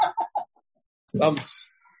Vamos.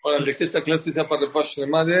 Órale, que esta clase sea para Refash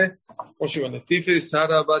Shlema de Moshe Ben Latife,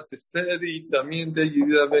 Sara Bat Esther y también de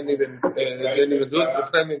Yedida Beni Bedut,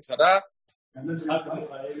 Efraim Ben Sara,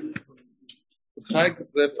 Ishaq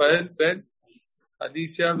Rafael Ben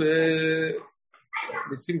Alicia Ben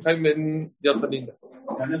Nisim Chaim Ben Yafalinda,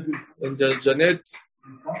 Ben Janet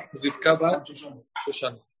Rivka Bat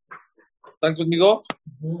Shoshana. ¿Están conmigo?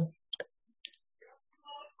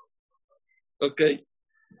 Ok.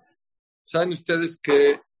 Saben ustedes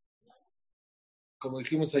que, como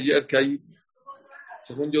dijimos ayer, que hay,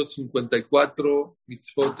 según yo, 54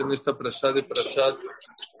 mitzvot en esta parashá de Parashat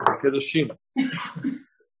Kedoshim.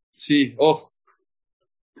 Sí, ojo.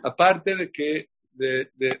 Aparte de que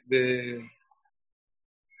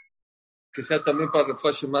que sea también para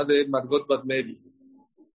Refuah Shema de Margot Bat Mary.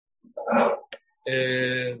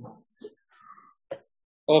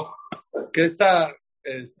 Ojo, que esta,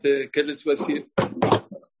 ¿qué les voy a decir?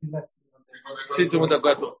 Sí,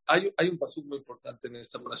 54. Hay un pasuk muy importante en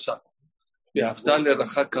esta parashá.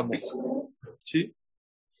 ¿Sí?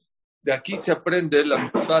 De aquí se aprende la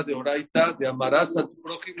mitzvah de Oraita, de amarás a tu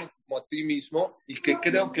prójimo como a ti mismo, y que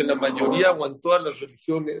creo que en la mayoría o en todas las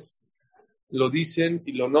religiones lo dicen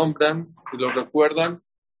y lo nombran y lo recuerdan.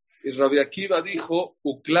 Y Rabbi Akiva dijo,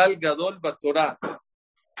 Uklal Gadol Batorá.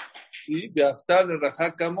 ¿Sí? Beaftar de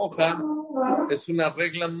Rajaka Moja es una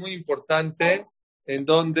regla muy importante en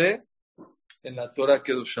donde en la Torah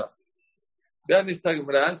Kedushá. Vean esta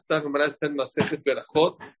Gemara está en Masejet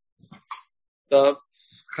Berajot,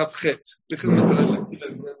 Javjet. Déjenme traerle aquí la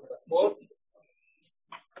Gemara de Berajot.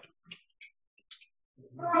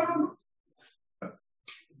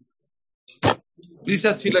 Dice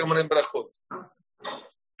así la Gemara en Berajot.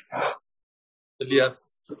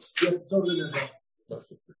 Elías.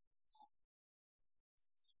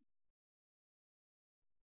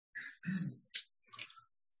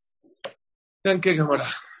 Vean qué Gemara.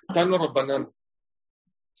 Tano Rabbanan.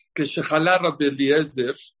 Que Shejalá Rabbi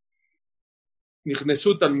Eliezer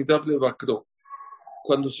Nichnesut Talmidav Levakro.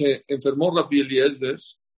 Cuando se enfermó Rabbi Eliezer,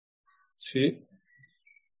 ¿sí?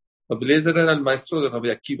 Rabbi Eliezer era el maestro de Rabbi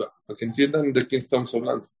Akiva, para que entiendan de quién estamos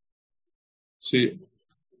hablando. Sí.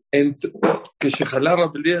 Que Shejalá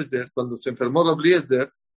Rabbi Eliezer, cuando se enfermó Rabbi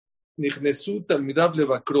Eliezer, Nichnesut Talmidav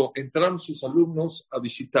Levakro, entraron sus alumnos a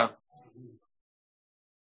visitar.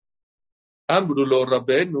 Ambrulo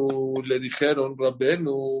Rabbenu, le dijeron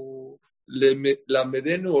Rabbenu, la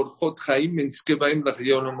Medenu Orjot Chaim Menskebaim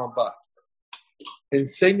Rajion Mabá.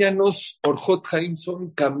 Enséñanos, Orjot Chaim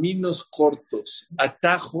son caminos cortos,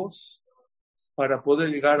 atajos para poder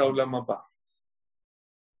llegar a Olam Haba.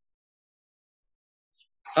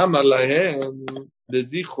 Amalahem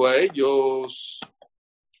les dijo a ellos,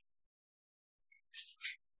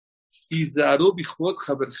 Izaru bichvot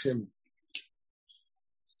Haberchem.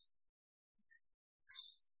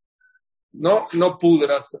 No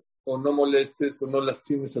pudras o no molestes o no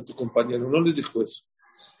lastimes a tu compañero. No les dijo eso.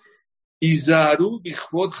 Izaru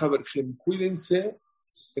bichvot Haberchem. Cuídense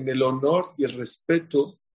en el honor y el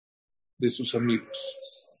respeto de sus amigos.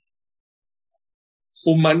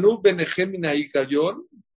 Umanu Benechem Inaikayon.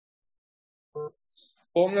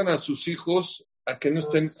 Pongan a sus hijos a que no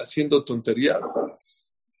estén haciendo tonterías.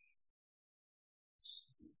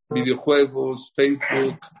 Videojuegos,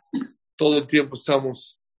 Facebook. Todo el tiempo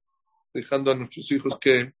estamos dejando a nuestros hijos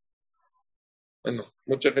que,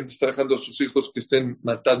 mucha gente está dejando a sus hijos que estén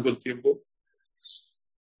matando el tiempo.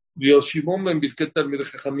 Yoshimon en Birket Talmidei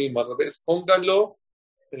Jajamim, al revés, póngalo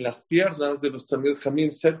en las piernas de los Talmidei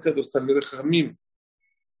Jajamim, cerca de los Talmidei Jajamim.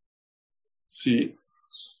 Sí.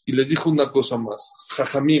 Y les dijo una cosa más,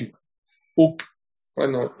 Jajamim,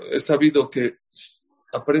 es sabido que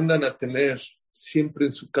aprendan a tener siempre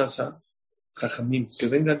en su casa Jajamim, que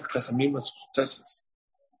vengan Jajamim a sus casas.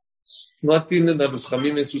 No atienden a los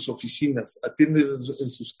Jajamim en sus oficinas, atienden en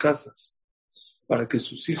sus casas, para que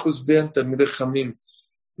sus hijos vean también de Jajamim.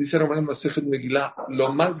 Dice Ramón Masejet Megilá,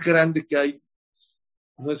 lo más grande que hay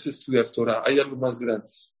no es estudiar Torah, hay algo más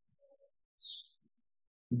grande.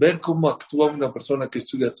 Ver cómo actúa una persona que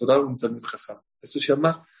estudia Torah, un Talmid Jajam. Eso se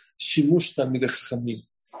llama Shimush Talmid Jajamim.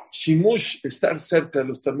 Shimush, estar cerca de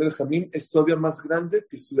los Talmid Jajamim, es todavía más grande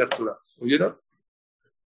que estudiar Torah. ¿Oyeron?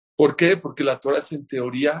 ¿Por qué? Porque la Torah es en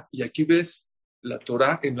teoría y aquí ves la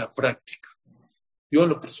Torah en la práctica. Yo en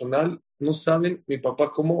lo personal, no saben, mi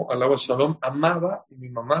papá como alaba Shalom, amaba, y mi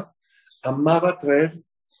mamá amaba traer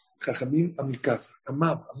Jajamim a mi casa.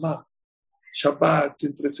 Amaba. Shabbat,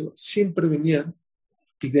 entre semanas, siempre venían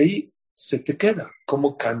y de ahí se te queda.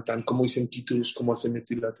 Cómo cantan, cómo dicen Kiddush, cómo hacen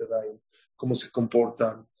Netilat Yadayim, cómo se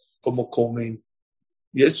comportan, cómo comen.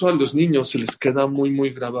 Y eso a los niños se les queda muy,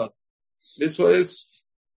 muy grabado. Eso es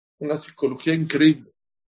una psicología increíble.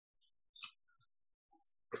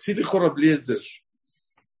 Así dijo Rav Eliezer.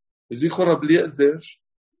 Les dijo Rav Eliezer,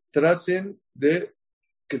 traten de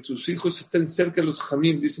que tus hijos estén cerca de los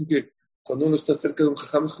jajamim. Dicen que cuando uno está cerca de un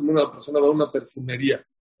jajam es como una persona va a una perfumería.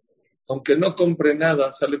 Aunque no compre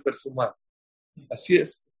nada, sale perfumado. Así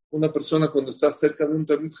es. Una persona cuando está cerca de un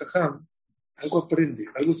talmid jajam, algo aprende,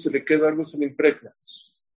 algo se le queda, algo se le impregna.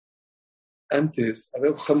 Antes,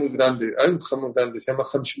 había un jajam muy grande, se llama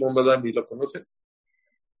Ham Shimon Badani, ¿lo conocen?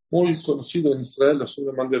 Muy conocido en Israel, es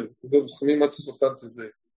de los jajamim más importantes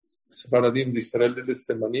de Separadim de Israel, del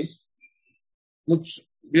Estemaní.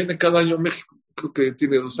 Viene cada año a México, creo que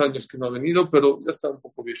tiene 2 años que no ha venido, pero ya está un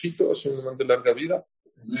poco viejito, es un hombre de larga vida.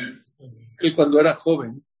 Y cuando era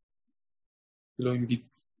joven, lo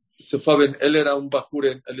invitó. Él era un bajur,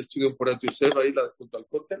 él estudió en Porat Yosef, ahí junto al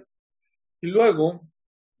Kotel. Y luego,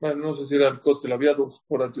 bueno, no sé si era el Kotel, había 2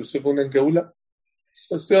 Porat Yosef, una en Geula.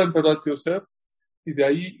 Estudió en Porat Yosef y de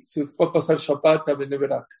ahí se fue a pasar Shabbat a Bnei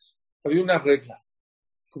Brak. Había una regla.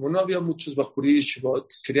 Como no había muchos Bajurí y Shivot,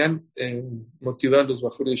 querían motivar a los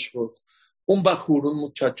Bajurí y Shivot. Un Bajur, un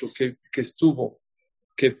muchacho que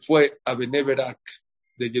fue a Bnei Brak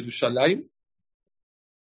de Jerusalén,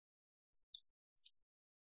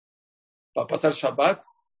 para pasar Shabbat,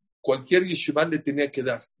 cualquier yeshiva le tenía que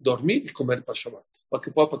dar dormir y comer para Shabbat, para que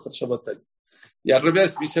pueda pasar Shabbat ahí. Y al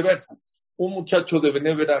revés, viceversa. Un muchacho de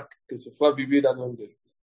Bnei Brak que se fue a vivir a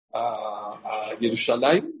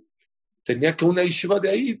Jerusalén, tenía que una yeshiva de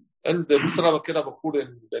ahí, él demostraba que era bajur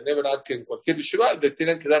en Bnei Brak, en cualquier yeshiva, le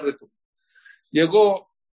tenían que dar retorno. Llegó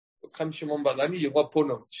Ham Shimon Badani, llegó a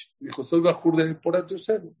Ponovich. Dijo, soy bajur de Porat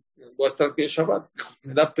Yosef, voy a estar aquí en Shabbat.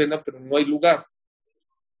 Me da pena, pero no hay lugar.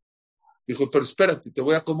 Dijo, pero espérate, te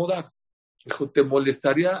voy a acomodar. Dijo, ¿te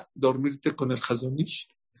molestaría dormirte con el Hazonish?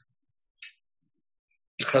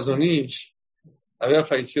 El Hazonish había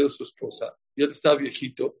fallecido su esposa y él estaba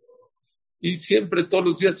viejito y siempre, todos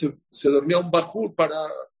los días, se dormía un bajur para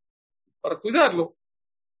cuidarlo.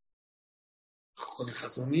 Con el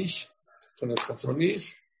Hazonish,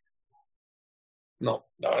 no,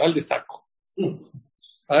 la verdad le saco.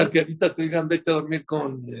 A ver, que ahorita te digan, vete a dormir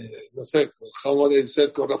con, no sé, con Jaume de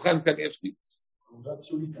Ser, con Rohan Kanievski.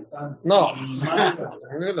 No,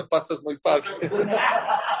 la pasas muy padre.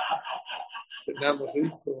 Cenamos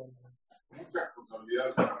rico.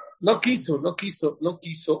 No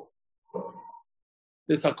quiso.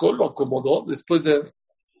 Le sacó, lo acomodó. Después de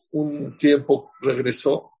un tiempo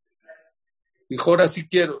regresó. Dijo, ahora sí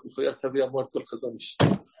quiero. Dijo, ya se había muerto el Hazonish.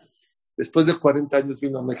 Después de 40 años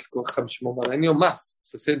vino a México Ham Shimon Badani, o más,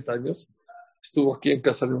 60 años. Estuvo aquí en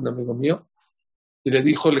casa de un amigo mío y le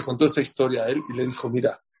contó esa historia a él y le dijo,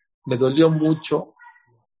 mira, me dolió mucho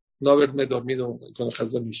no haberme dormido con el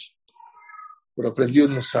Hazonish, pero aprendí a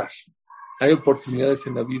usar. Hay oportunidades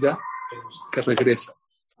en la vida que regresan,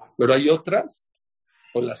 pero hay otras,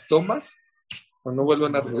 o las tomas, o no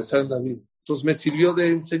vuelven a regresar en la vida. Entonces me sirvió de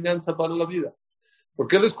enseñanza para la vida. ¿Por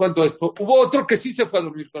qué les cuento esto? Hubo otro que sí se fue a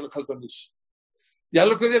dormir con el Hazonish. Y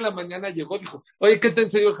al otro día en la mañana llegó y dijo, oye, ¿qué te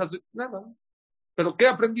enseñó el Hazonish? Nada. ¿Pero qué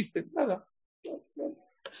aprendiste? Nada.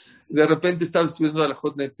 De repente estaba estudiando la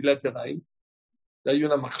Jot Netilat Yadayim. Hay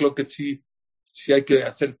una majló que sí hay que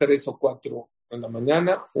hacer 3 o 4 en la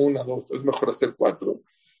mañana, 1, 2, es mejor hacer 4.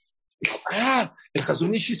 Dijo, el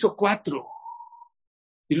Hazonish hizo 4.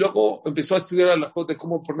 Y luego empezó a estudiar a la Jot de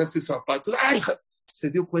cómo ponerse zapatos. Se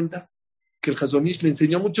dio cuenta que el Hazonish le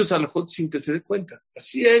enseñó muchos a la Jot sin que se dé cuenta.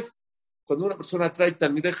 Así es. Cuando una persona trae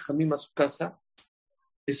Talmidei Jajamim a su casa,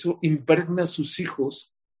 eso impregna a sus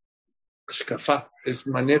hijos. Ashkafá es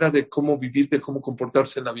manera de cómo vivir, de cómo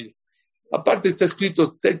comportarse en la vida. Aparte está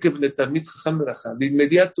escrito, Tekev le Talmid Jajam Berajá. De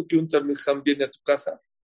inmediato que un Talmid Jajam viene a tu casa,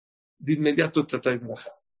 de inmediato te trae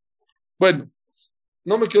Berajá. Bueno,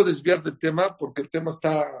 no me quiero desviar del tema porque el tema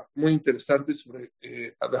está muy interesante sobre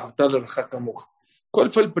Abehavtal Berajá Kamoja. ¿Cuál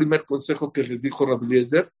fue el primer consejo que les dijo Rav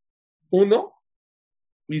Eliezer? 1,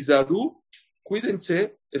 Izaru,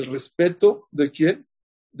 cuídense el respeto de quién,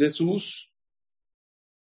 de sus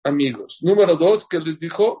amigos. Número 2, que les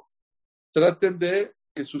dijo, traten de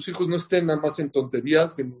que sus hijos no estén nada más en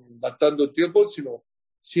tonterías, matando tiempo, sino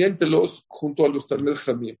siéntelos junto a los Talmidei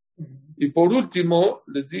Jajamim. Y por último,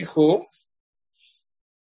 les dijo,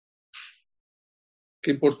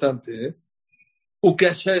 qué importante,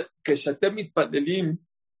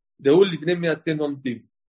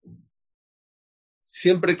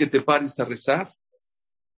 siempre que te pares a rezar,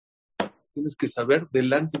 tienes que saber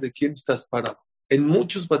delante de quién estás parado. En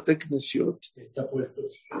muchos Batei Knesiot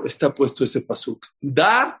está puesto ese pasuk.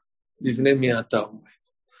 Dar livnei mi'ata omed.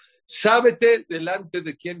 Sábete delante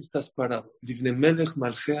de quién estás parado. Divne Melech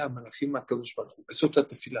Malchea Malachim HaKadosh Baruj Hu. Es otra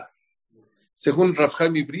tefilá. Según Rav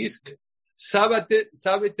Chaim Brisk,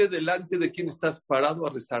 sábete delante de quién estás parado a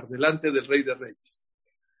rezar, delante del Rey de Reyes.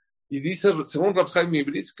 Y dice, según Rav Chaim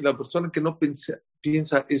Brisk, que la persona que no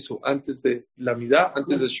piensa eso antes de la Midá,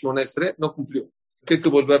 antes de Shmona Esrei, no cumplió. Que hay que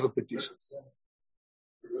volver a repetir.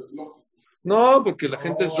 No, porque la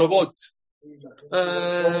gente es robot.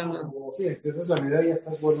 Sí, empiezas la vida y ya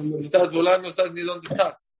estás volando. Estás volando, no sabes ni dónde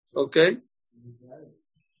estás. ¿Ok?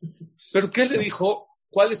 Pero ¿qué le dijo?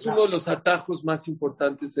 ¿Cuál es uno de los atajos más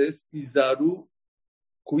importantes? Es Izaru,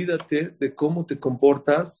 cuídate de cómo te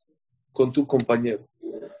comportas con tu compañero.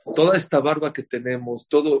 Toda esta barba que tenemos,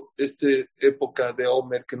 toda esta época de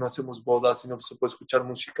Omer, que no hacemos bodas y no se puede escuchar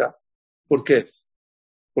música, ¿por qué es?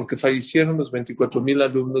 Porque fallecieron los 24,000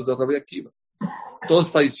 alumnos de Rabbi Akiva.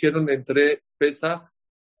 Todos fallecieron entre Pesach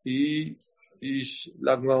y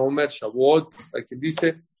Lag BaOmer, Shavuot, hay quien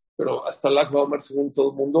dice, pero hasta Lag BaOmer según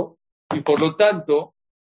todo el mundo. Y por lo tanto,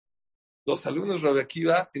 los alumnos de Rabbi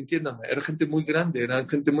Akiva, entiéndame, eran gente muy grande, eran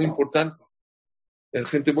gente muy importante, eran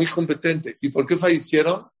gente muy competente. ¿Y por qué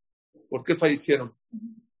fallecieron? ¿Por qué fallecieron?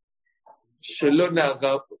 Shelon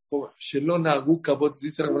Agu Kabot,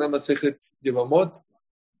 dice la Gemara Masejet Yevamot,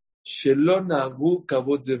 Shelon Agu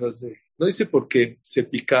Kabot Zevazeh. No dice por qué se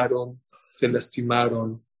picaron, se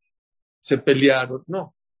lastimaron, se pelearon,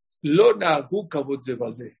 no. Lo Agu Kabot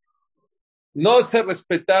Zevazeh. No se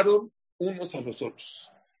respetaron unos a los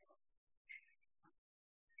otros.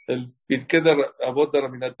 El Pirkei de Avot de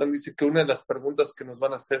Raminatán dice que una de las preguntas que nos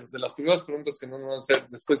van a hacer, de las primeras preguntas que nos van a hacer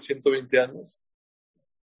después de 120 años,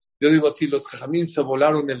 yo digo así, los jajamim se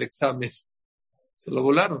volaron el examen. Se lo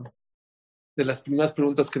volaron. De las primeras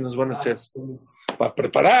preguntas que nos van a hacer. Para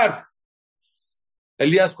preparar.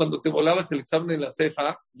 Elías, cuando te volabas el examen en la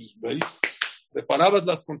ceja, preparabas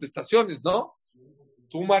las contestaciones, ¿no?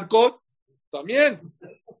 Tú, Marcos, también.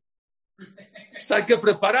 Pues hay que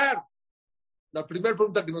preparar. La primera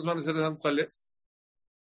pregunta que nos van a hacer, ¿cuál es?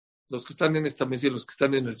 Los que están en esta mesa y los que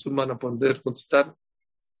están en el Zoom van a poder contestar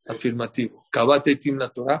afirmativo. Kabate Tim la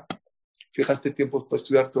Torah. ¿Fijaste tiempo para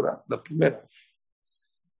estudiar Torah? La primera.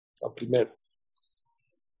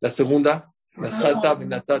 La segunda, Nasata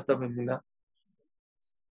Benatata Memuna.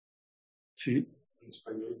 ¿Sí?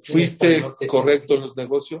 ¿Fuiste correcto en los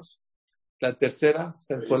negocios? La tercera,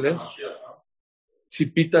 ¿saben cuál es?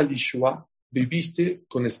 Tzipita Lishua. ¿Viviste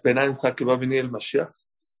con esperanza que va a venir el Mashiach?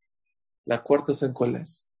 La cuarta, ¿saben cuál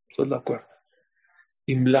es? Esa es la cuarta.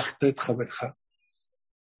 Imlachta et Haberja.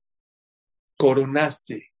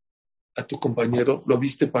 Coronaste a tu compañero, lo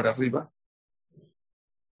viste para arriba.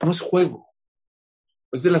 No es juego.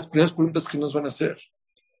 Es de las primeras preguntas que nos van a hacer.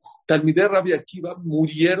 Talmidei Rabbi Akiva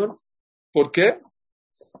murieron. ¿Por qué?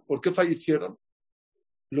 ¿Por qué fallecieron?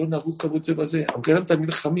 Aunque eran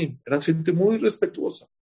también jamín, eran gente muy respetuosa.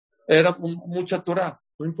 Era mucha Torah,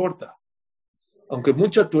 no importa. Aunque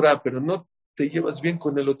mucha Torah, pero no te llevas bien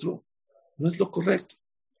con el otro, no es lo correcto.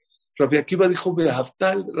 Rabbi Akiva dijo,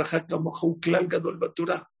 Behavtal, Rajaka Moja, Klal Gadol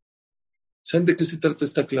Batorah. ¿Saben de qué se trata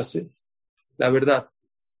esta clase? La verdad,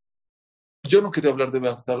 yo no quería hablar de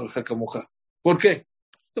Behavtal, Rajaka Moja. ¿Por qué?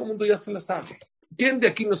 Todo el mundo ya se la sabe. ¿Quién de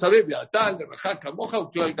aquí no sabe Behavtal, Rajaka Moja,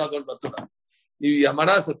 Klal Gadol Batorah? Y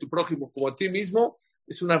amarás a tu prójimo como a ti mismo,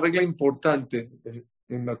 es una regla importante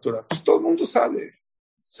en la Torah. Pues todo el mundo sabe.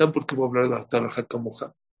 ¿Saben por qué voy a hablar de Avatar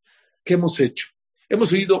Hakamoja? ¿Qué hemos hecho?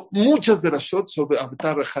 Hemos oído muchas de las shots sobre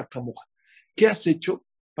Avatar Hakamoja. ¿Qué has hecho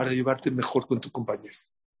para llevarte mejor con tu compañero?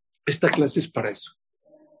 Esta clase es para eso.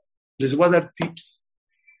 Les voy a dar tips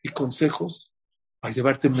y consejos para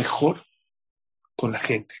llevarte mejor con la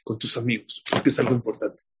gente, con tus amigos, porque es algo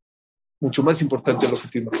importante. Mucho más importante de lo que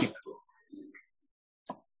te imaginas.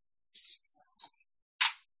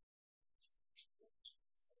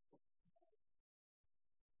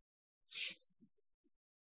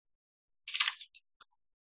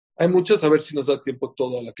 Hay muchas, a ver si nos da tiempo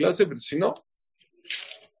toda la clase, pero si no,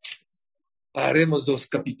 haremos 2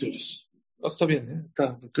 capítulos. No, está bien,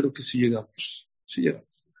 creo que sí llegamos. Sí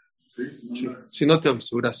llegamos. Sí. Si no te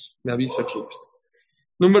aviso, gracias. Me avisa aquí.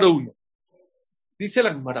 Número 1. Dice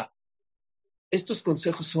la Gemara, estos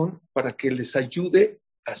consejos son para que les ayude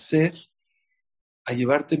a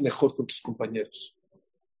llevarte mejor con tus compañeros,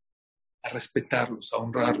 a respetarlos, a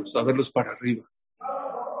honrarlos, a verlos para arriba.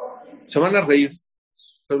 Se van a reír,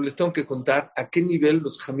 pero les tengo que contar a qué nivel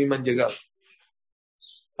los jamim han llegado.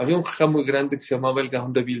 Había un jajam muy grande que se llamaba el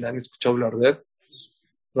Gaón de Vilna. ¿Han escuchado hablar de él?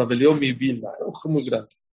 Rabelio mi Vilna, era un jajam muy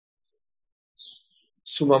grande.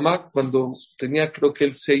 Su mamá, cuando tenía creo que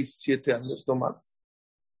él 6, 7 años, no más,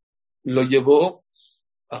 lo llevó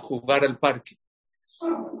a jugar al parque.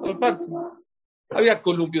 Aparte, había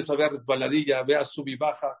columpios, había resbaladilla, había sub y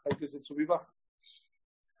baja. ¿Sabes qué es el sub y baja?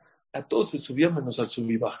 A todos se subía menos al sub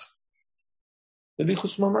y baja. Le dijo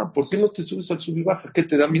su mamá, ¿por qué no te subes al sub y baja? ¿Qué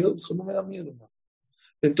te da miedo? Dijo, no me da miedo, mamá.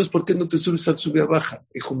 Entonces, ¿por qué no te subes al sub y baja?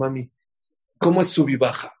 Dijo, mami, ¿cómo es sub y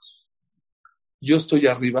baja? Yo estoy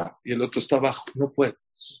arriba y el otro está abajo. No puedo.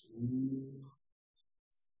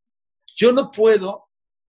 Yo no puedo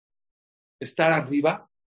estar arriba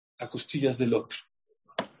a costillas del otro.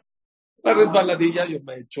 La resbaladilla yo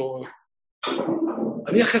me he hecho.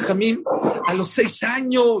 Había jajamín a los 6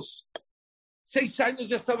 años. 6 años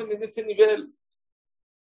ya estaban en ese nivel.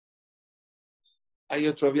 Hay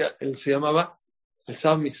otro, él se llamaba el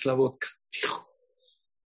Sami Slavotka.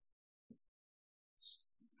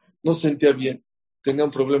 No sentía bien. Tenía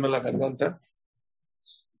un problema en la garganta.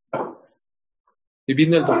 Y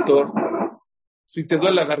vino el doctor. Si te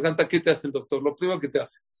duele la garganta, ¿qué te hace el doctor? Lo primero que te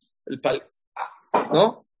hace, el palo.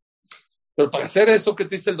 ¿No? Pero para hacer eso, ¿qué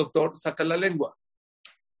te dice el doctor? Saca la lengua.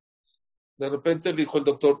 De repente le dijo el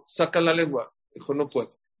doctor, saca la lengua. Dijo, no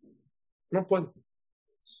puedo. No puedo.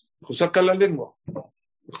 Dijo, saca la lengua.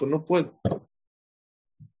 Dijo, no puedo.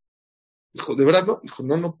 Dijo, ¿de verdad no? Dijo,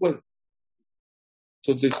 no, no puedo.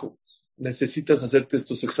 Entonces dijo, necesitas hacerte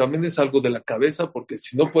estos exámenes, algo de la cabeza, porque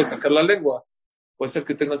si no puedes sacar la lengua, puede ser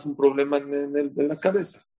que tengas un problema en la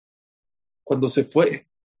cabeza. Cuando se fue,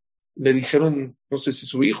 le dijeron, no sé si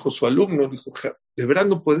su hijo, su alumno, dijo, ¿de verdad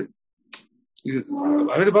no puede? Y,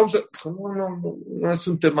 a ver, vamos a... Dijo, no es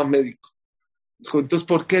un tema médico. Dijo, entonces,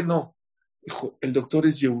 ¿por qué no? Dijo, el doctor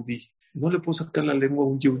es yehudí. No le puedo sacar la lengua a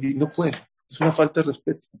un yehudí. No puede. Es una falta de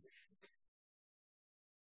respeto.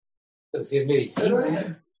 Pero si es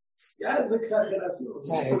medicina. Ya es exageración.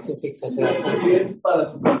 Ya, eso es exageración.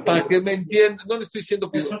 Para que me entiendan, no le estoy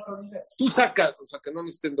diciendo que tú sacas, o sea, que no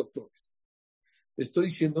necesiten doctores. Estoy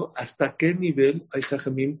diciendo hasta qué nivel hay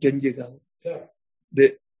jajamín que han llegado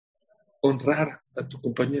de honrar a tu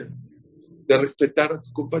compañero, de respetar a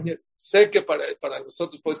tu compañero. Sé que para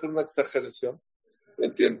nosotros puede ser una exageración, ¿me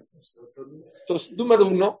entiendes? Entonces, número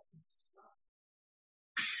 1,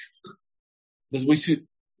 les voy a decir,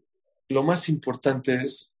 lo más importante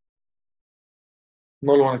es,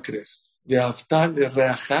 no lo van a creer, de aftal, de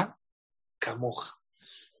reajá, camoja,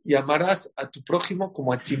 y amarás a tu prójimo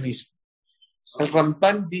como a ti mismo. El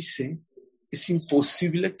Rambán dice, es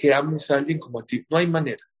imposible que ames a alguien como a ti, no hay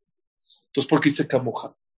manera. Entonces, ¿por qué dice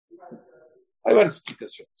camoja? Hay varias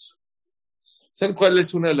explicaciones. ¿Saben cuál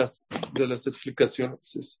es una de las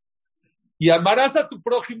explicaciones? Es, y amarás a tu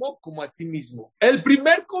prójimo como a ti mismo. El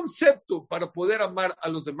primer concepto para poder amar a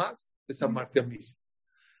los demás es amarte a mí mismo.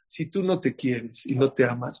 Si tú no te quieres y no te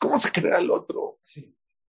amas, ¿cómo vas a querer al otro?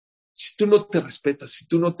 Si tú no te respetas, si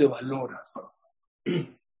tú no te valoras,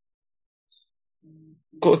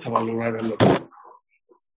 ¿cómo vas a valorar al otro?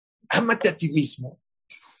 Ámate a ti mismo,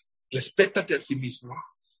 respétate a ti mismo,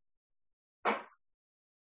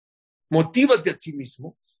 motívate a ti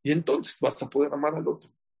mismo y entonces vas a poder amar al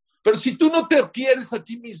otro. Pero si tú no te quieres a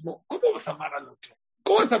ti mismo, ¿cómo vas a amar al otro?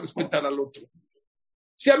 ¿Cómo vas a respetar al otro?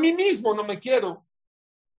 Si a mí mismo no me quiero.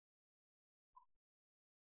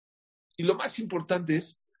 Y lo más importante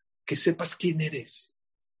es que sepas quién eres.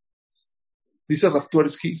 Dice Rav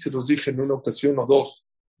Twersky, se los dije en una ocasión o dos,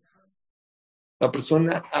 la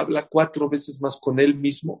persona habla 4 veces más con él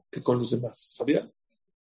mismo que con los demás, ¿sabían?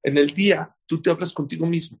 En el día, tú te hablas contigo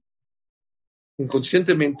mismo.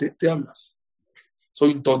 Inconscientemente te hablas.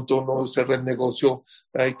 Soy un tonto, no cerré el negocio,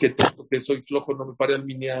 ay, qué tonto que soy, flojo, no me paré al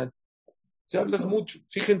minián. Te hablas mucho,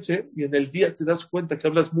 fíjense, y en el día te das cuenta que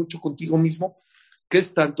hablas mucho contigo mismo, que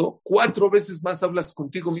es tanto, 4 veces más hablas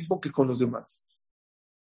contigo mismo que con los demás.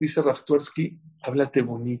 Dice Rav Twersky, háblate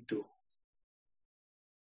bonito.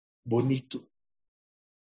 Bonito.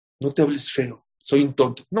 No te hables feo, soy un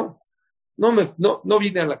tonto. No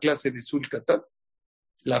vine a la clase de Sul Catán,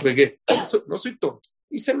 la regué. No soy tonto,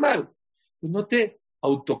 hice mal. No te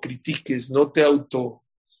autocritiques, no te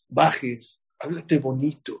autobajes, háblate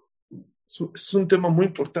bonito. Es un tema muy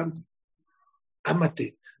importante.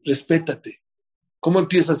 Ámate, respétate. ¿Cómo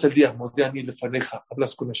empiezas el día? Modiani lefaneja,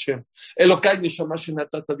 hablas con Hashem. Elokai neshama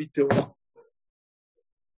shenatata biteo.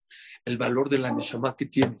 El valor de la neshama que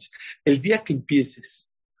tienes. El día que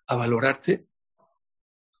empieces a valorarte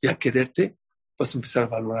y a quererte, vas a empezar a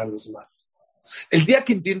valorar a los demás. El día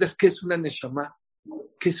que entiendas qué es una neshama,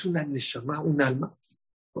 un alma,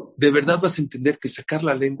 de verdad vas a entender que sacar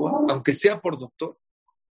la lengua, aunque sea por doctor,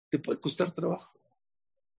 te puede costar trabajo.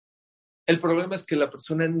 El problema es que la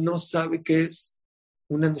persona no sabe qué es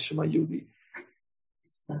una neshama yehudí.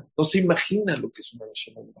 No se imagina lo que es una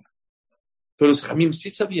neshama yehudí. Pero los Jamim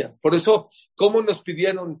sí sabían. Por eso, ¿cómo nos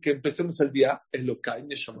pidieron que empecemos el día? Elokai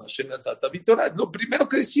Neshama Shenatata Vitorah. Es lo primero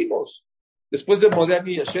que decimos. Después de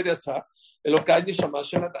Modani y Asher Yatzah, Elokai Neshama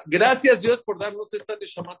Shenatata. Gracias Dios por darnos esta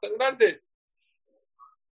Neshama tan grande.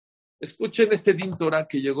 Escuchen este Din Torah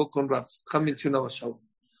que llegó con Raf. Han mencionado a Shaul.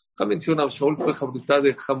 Shaul fue Jabrutá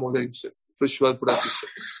de Hamodé Yosef. Fue Shual Purat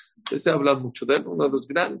Yosef. Se habla mucho de él. Uno de los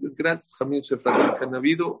grandes Hamim Yosef que han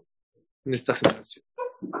habido en esta generación.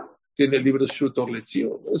 Tiene el libro Shutor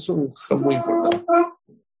Letzio. Es un Ham muy importante.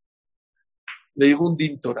 Le llegó un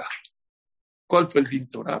Din Torah. ¿Cuál fue el Din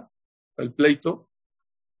Torah? El pleito.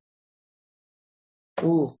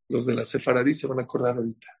 Los de la Sefaradí se van a acordar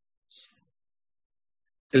ahorita.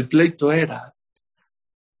 El pleito era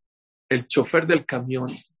el chofer del camión.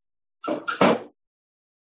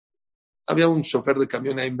 Había un chofer de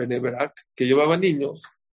camión ahí en Benebrak que llevaba niños.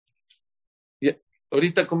 Y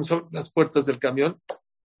ahorita, ¿cómo son las puertas del camión?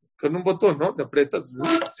 Con un botón, ¿no? Le aprietas,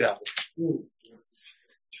 se abre.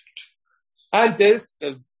 Antes,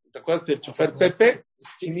 ¿te acuerdas del chofer Pepe?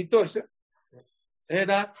 Chinito ese.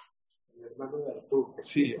 Era...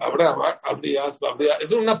 Sí, abría.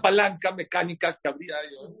 Es una palanca mecánica que abría.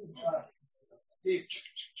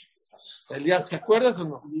 Elías, ¿te acuerdas o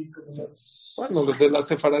no? Bueno, los de la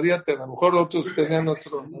Sefaradía, a lo mejor otros tenían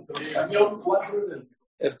otro.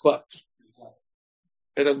 El 4.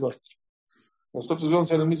 Era el nuestro. Nosotros íbamos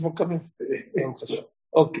en el mismo camión.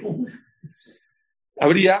 Ok.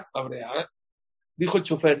 Abría. Dijo el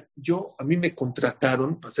chofer, a mí me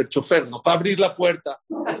contrataron para ser chofer, no para abrir la puerta.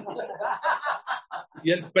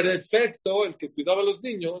 Y el prefecto, el que cuidaba a los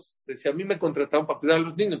niños, decía, a mí me contrataron para cuidar a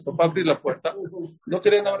los niños, no para abrir la puerta. No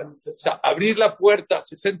querían abrir. O sea, abrir la puerta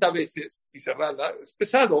 60 veces y cerrarla es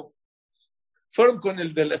pesado. Fueron con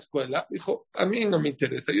el de la escuela, dijo, a mí no me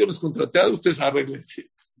interesa, yo los contraté a ustedes arreglen.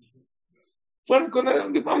 Fueron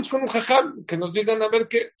vamos con un jajam, que nos digan a ver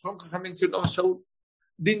qué. Fue un jajam mencionado a Shaul.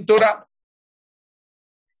 Din Torah.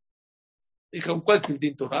 Dijeron, ¿cuál es el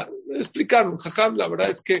Din Torah? Explicaron, jajam, la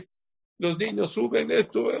verdad es que los niños suben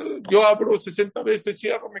esto, yo abro 60 veces,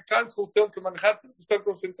 cierro, me canso, tengo que manejar, tengo que estar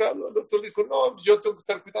concentrado. El otro dijo, no, yo tengo que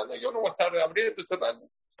estar cuidando, yo no voy a estar abriendo, cerrando.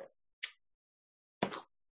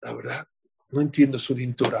 La verdad, no entiendo su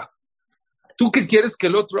Din Torah. ¿Tú qué quieres que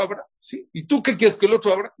el otro abra? Sí. ¿Y tú qué quieres que el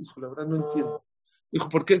otro abra? Dijo, la verdad no entiendo. Dijo,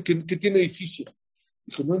 ¿por qué? ¿Qué tiene difícil?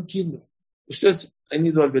 Dijo, no entiendo. ¿Ustedes han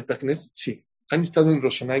ido al Betacnes? Sí. ¿Han estado en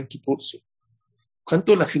Rosh Hashanah, en Kippur? Sí.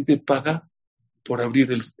 ¿Cuánto la gente paga por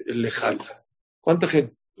abrir el lejal? ¿Cuánta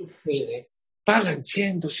gente? Pagan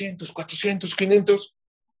 100, 200, 400, 500.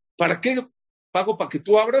 ¿Para qué pago? ¿Para que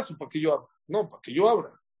tú abras o para que yo abra? No, para que yo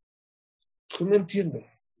abra. Yo no entiendo.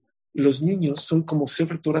 Los niños son como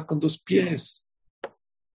Sefer Torah con 2 pies.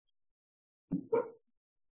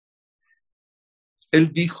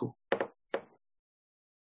 Él dijo,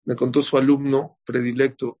 me contó su alumno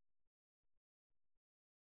predilecto,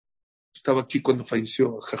 estaba aquí cuando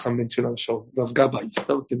falleció, Jajam mencionaba Shaul, Rav Gabay,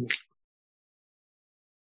 estaba aquí en México,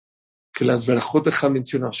 que las verajot de Jajam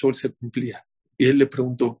mencionaba Shaul se cumplían. Y él le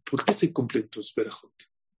preguntó, ¿por qué se cumplen tus verajot?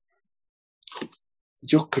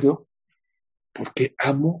 Yo creo, porque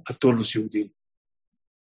amo a todos los Yehudim.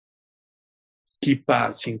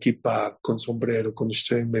 Kipa, sin kipa, con sombrero, con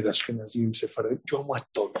Shemed, Ashkenazim, Sefarad, yo amo a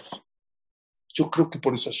todos. Yo creo que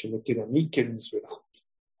por eso Hashem me quiere a mí, quiere mis verajot.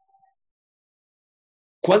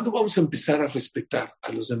 ¿Cuándo vamos a empezar a respetar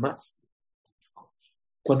a los demás?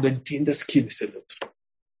 Cuando entiendas quién es el otro.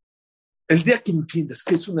 El día que entiendas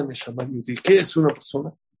qué es una Neshama Yehudi, qué es una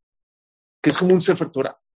persona, que es como un Sefer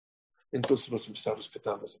Torah, entonces vas a empezar a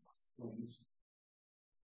respetar a los demás.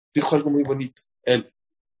 Dijo algo muy bonito, él.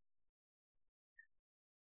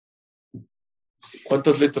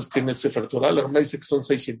 ¿Cuántas letras tiene el Sefer Torah? La verdad dice que son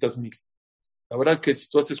 600,000. La verdad que si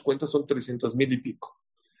tú haces cuentas son 300,000 y pico.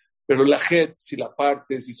 Pero la Het, si la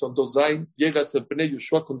partes, si son 2 Zain, llegas al Pnei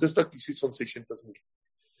Yoshua, contesta que sí son 600,000.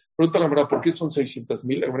 Pregunta la verdad, ¿por qué son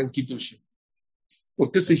 600,000? Ahora en Kiddushin.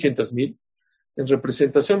 ¿Por qué 600,000? En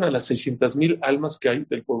representación a las 600,000 almas que hay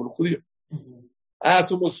del pueblo judío.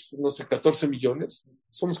 Somos, no sé, 14 millones.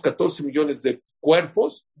 Somos 14 millones de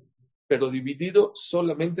cuerpos, pero dividido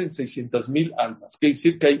solamente en 600,000 almas. Quiere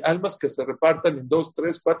decir que hay almas que se repartan en 2,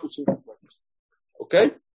 3, 4, 5 cuerpos. ¿Ok?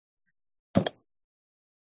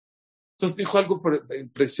 Entonces dijo algo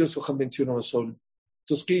precioso, mencionó a Sol.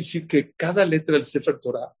 Entonces quiere decir que cada letra del Sefer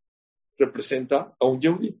Torah representa a un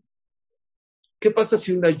Yehudi. ¿Qué pasa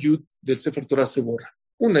si una Yud del Sefer Torah se borra?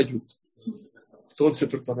 Una Yud. Todo el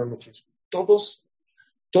Sefer Torah no funciona.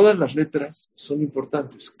 Todas las letras son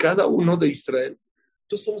importantes. Cada uno de Israel,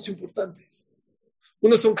 todos somos importantes.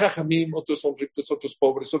 Unos son Jajamim, otros son ricos, otros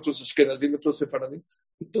pobres, otros Ashkenazim, otros Sefaradim.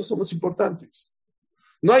 Y todos somos importantes.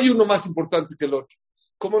 No hay uno más importante que el otro.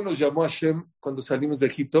 ¿Cómo nos llamó Hashem cuando salimos de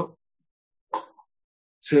Egipto?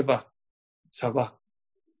 Tseba, Tzabá,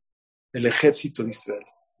 el ejército de Israel.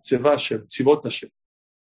 Tseba Hashem, Tzibot Hashem.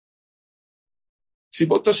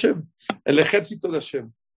 Tzibot Hashem, el ejército de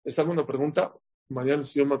Hashem. ¿Es alguna pregunta? Mañana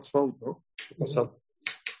es Yom Ha'atzmaut, ¿no? ¿Qué pasado?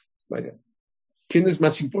 Mañana. ¿Quién es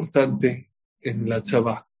más importante en la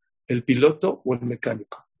Tzabá? ¿El piloto o el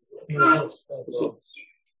mecánico? Eso.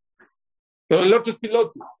 Pero el otro es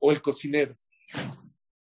piloto o el cocinero.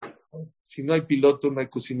 Si no hay piloto, no hay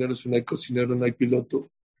cocinero. Si no hay cocinero, no hay piloto.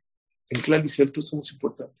 En Clar Israel todos somos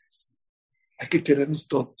importantes. Hay que querernos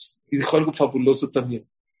todos. Y dijo algo fabuloso también.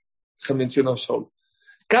 Deja mencionar a Shaul.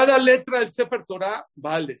 Cada letra del Sefer Torah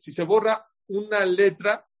vale. Si se borra una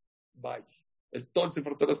letra, vale. Todo el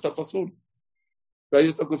Sefer Torah está azul. Pero hay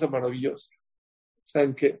otra cosa maravillosa.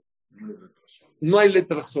 ¿Saben qué? No hay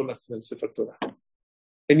letras solas en el Sefer Torah.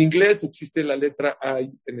 En inglés existe la letra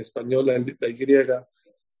Ay, en español la letra Y.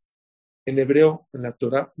 En hebreo, en la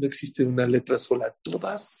Torah, no existe una letra sola.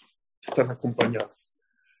 Todas están acompañadas.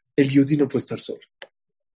 El Yudí no puede estar solo.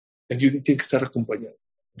 El Yudí tiene que estar acompañado.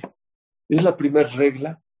 Es la primera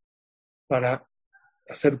regla para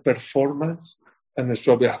hacer performance a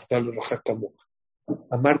nuestro Be'aftal Rajakamuk.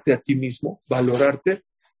 Amarte a ti mismo, valorarte,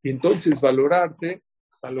 y entonces valorar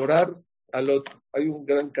al otro. Hay un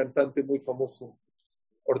gran cantante muy famoso,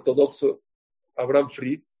 ortodoxo, Abraham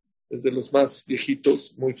Fritz, es de los más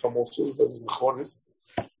viejitos, muy famosos, de los mejores.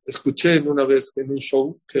 Escuché una vez en un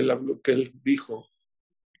show que él dijo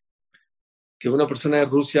que una persona de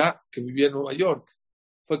Rusia que vivía en Nueva York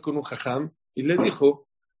fue con un jajam y le dijo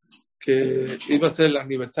que iba a ser el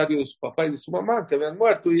aniversario de su papá y de su mamá, que habían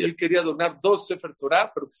muerto, y él quería donar 2 Sefer Torah,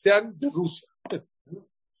 pero que sean de Rusia.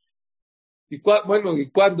 ¿Y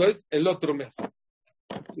cuándo es? El otro mes.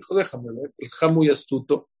 Dijo, déjame ver. El jajam muy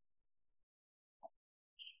astuto.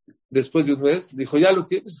 Después de un mes, dijo, ¿ya lo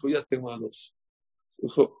tienes? Dijo, ya tengo a 2.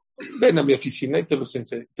 Dijo, ven a mi oficina y te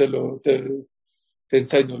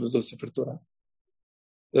enseño los 2 Sefer Torah.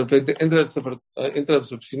 De repente entra a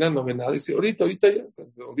su oficina, no ve nada, dice, ahorita ya.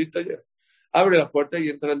 Abre la puerta y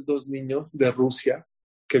entran 2 niños de Rusia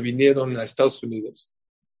que vinieron a Estados Unidos.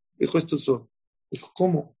 Dijo, estos son. Dijo,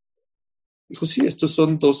 ¿cómo? Dijo, sí, estos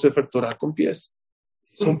son 2 Sefer Torah con pies.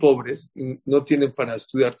 Son pobres, no tienen para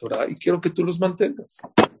estudiar Torah y quiero que tú los mantengas.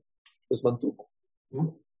 Los mantuvo.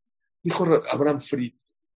 Dijo Abraham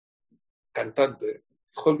Fritz, cantante,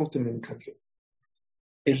 dijo algo que me encantó.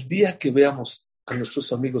 El día que veamos a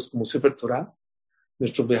nuestros amigos como Sefer Torah,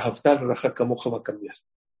 nuestro Be'aftal Rajakamuk va a cambiar.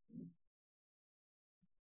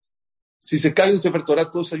 Si se cae un Sefer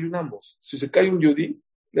Torah, todos ayunamos. Si se cae un Yudí,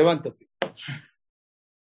 levántate.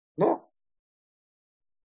 ¿No?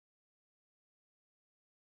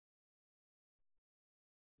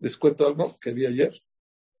 Les cuento algo que vi ayer.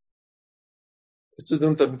 Esto es de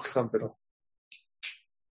un Talmid Chacham, pero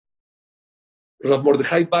Rav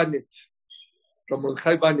Mordechai Bennett,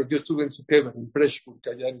 yo estuve en su kever, en Preshburg,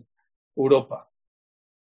 allá en Europa.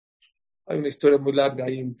 Hay una historia muy larga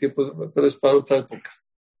ahí en tiempos, pero es para otra época.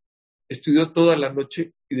 Estudió toda la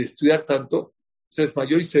noche y de estudiar tanto, se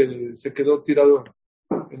desmayó y se quedó tirado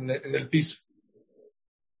en el piso.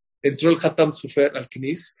 Entró el Hatam Sofer al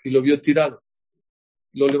Knis y lo vio tirado.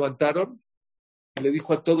 Lo levantaron y le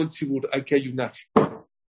dijo a todo el Sibur, hay que ayunar.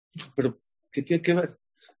 Pero, ¿qué tiene que ver?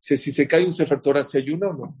 Si se cae un Sefer Torah, ¿se ayuna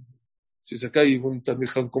o no? Si se cae un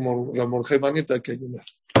Tamiján como Ramón Jaimanet, hay que ayunar.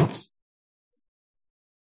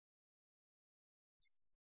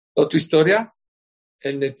 Otra historia,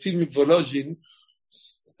 el Netzim Volozhin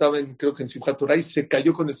estaba creo que en Simchat Torah y se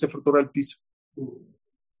cayó con el Sefer Torah al piso.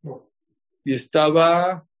 Y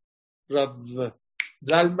estaba Rav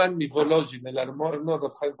Zalman Volozhin, el hermano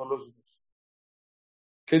Rav Chaim Volozhin.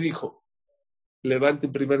 ¿Qué dijo?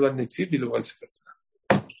 Levanten primero al Netzim y luego al Sefer Torah.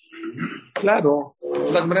 Claro,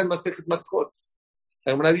 la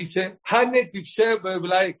Gemara dice,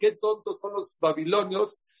 qué tontos son los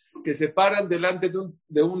babilonios que se paran delante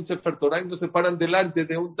de un Sefer Torah y no se paran delante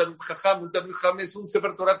de un Talmid Chacham. Un Talmid Chacham es un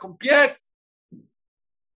Sefer Torah con pies.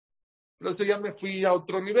 Pero eso ya me fui a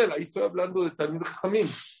otro nivel. Ahí estoy hablando de Talmid Chachamim.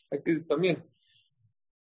 Aquí también.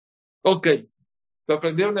 Ok. Lo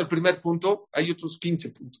aprendieron el primer punto. Hay otros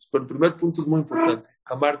 15 puntos. Pero el primer punto es muy importante.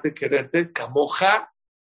 Amarte, quererte, camoja,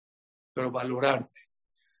 pero valorarte.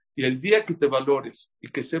 Y el día que te valores y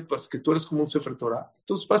que sepas que tú eres como un Sefer Torah,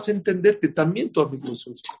 entonces vas a entender que también tu amigo es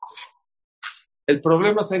un Sefer Torah. El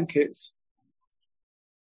problema, ¿saben qué es?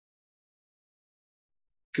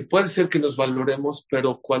 Que puede ser que nos valoremos,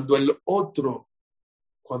 pero cuando la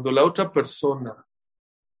otra persona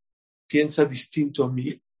piensa distinto a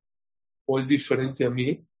mí o es diferente a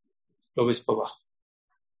mí, lo ves para abajo.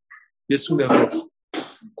 Y es un error.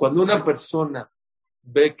 Cuando una persona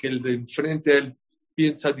ve que el de enfrente a él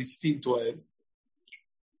piensa distinto a él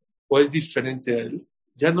o es diferente a él,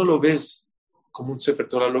 ya no lo ves como un Sefer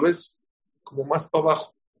Torah, lo ves como más para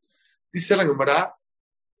abajo. Dice la Gemara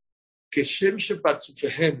que Shem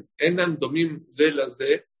Shepartzufehem enan domim ze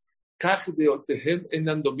laze, kach deotehem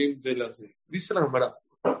enan domim ze laze. Dice la Gemara,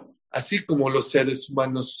 así como los seres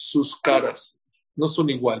humanos, sus caras no son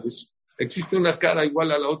iguales. ¿Existe una cara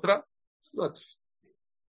igual a la otra? No existe.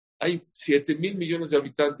 Hay 7,000 millones de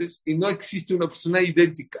habitantes y no existe una persona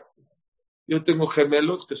idéntica. Yo tengo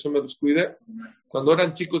gemelos, que eso me los cuide. Cuando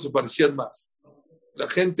eran chicos se parecían más. La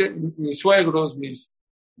gente, mis suegros, mis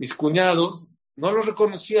cuñados, no los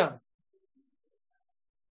reconocían.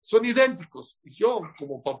 Son idénticos. Y yo,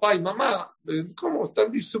 como papá y mamá, ¿cómo?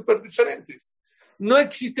 Están súper diferentes. No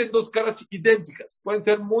existen dos caras idénticas. Pueden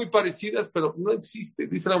ser muy parecidas, pero no existe.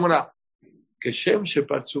 Dice la Gemara que Shem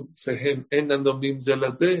Shepartzufehem enan domim ze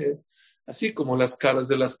laze, así como las caras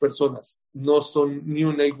de las personas no son ni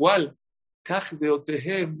una igual. Kach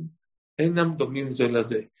deotehem enam domim ze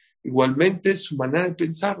laze. Igualmente su manera de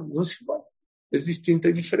pensar no es igual, es distinta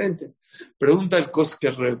y diferente. Pregunta el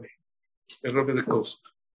Kosker Rebbe, el Rebbe de Kosk,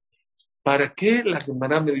 ¿para qué la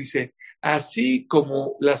Gemara me dice así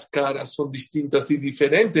como las caras son distintas y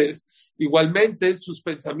diferentes, igualmente sus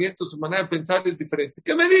pensamientos, su manera de pensar es diferente?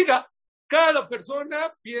 Que me diga, cada persona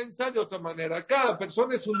piensa de otra manera, cada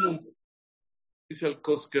persona es un mundo. Dice el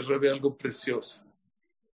Kosker Rebbe algo precioso.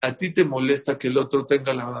 ¿A ti te molesta que el otro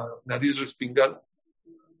tenga la nariz respingada?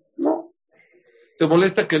 No. ¿Te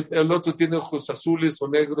molesta que el otro tiene ojos azules o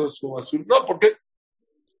negros o azul? No, ¿por qué?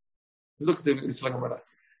 Es lo que te dice la Gemara.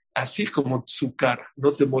 Así como su cara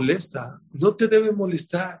no te molesta, no te debe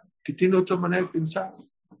molestar, que tiene otra manera de pensar.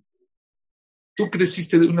 Tú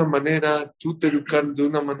creciste de una manera, tú te educaron de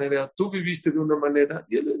una manera, tú viviste de una manera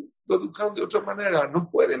y él lo educaron de otra manera. No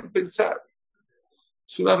pueden pensar.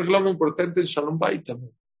 Es una regla muy importante en Shalom Bayit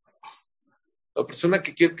también. La persona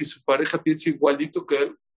que quiere que su pareja piense igualito que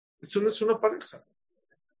él, eso no es una pareja.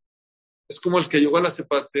 Es como el que llegó a la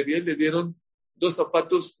zapatería y le dieron 2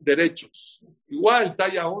 zapatos derechos. Igual,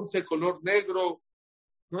 talla 11, color negro.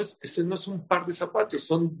 Ese no es un par de zapatos,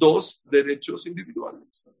 son 2 derechos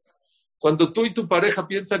individuales. Cuando tú y tu pareja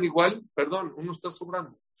piensan igual, perdón, uno está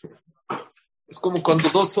sobrando. Es como cuando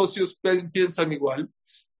 2 socios piensan igual,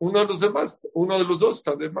 uno de los dos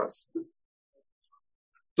está de más.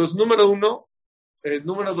 Entonces, número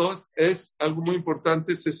 2 es algo muy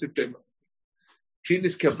importante, es ese tema.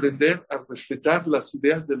 Tienes que aprender a respetar las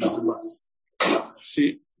ideas de los demás.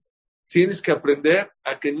 ¿Sí? Tienes que aprender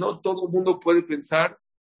a que no todo el mundo puede pensar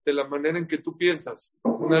de la manera en que tú piensas.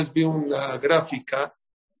 Una vez vi una gráfica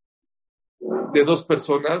de 2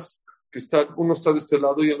 personas que uno está de este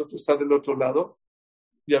lado y el otro está del otro lado,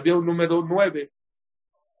 y había un número 9.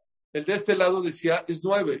 El de este lado decía es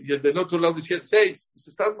 9 y el del otro lado decía 6. Se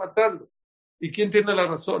están matando. ¿Y quién tiene la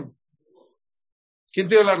razón? ¿Quién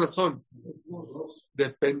tiene la razón?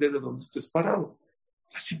 Depende de dónde estés parado.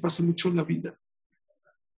 Así pasa mucho en la vida.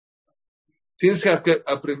 Tienes que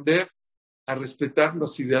aprender a respetar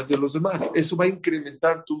las ideas de los demás. Eso va a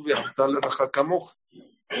incrementar tu Rajakamoj.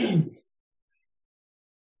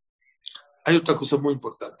 Hay otra cosa muy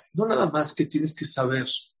importante. No nada más que tienes que saber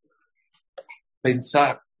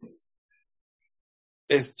pensar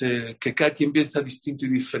que cada quien piensa distinto y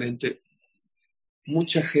diferente.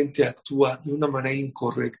 Mucha gente actúa de una manera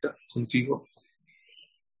incorrecta contigo,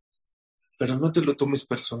 pero no te lo tomes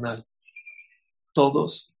personal.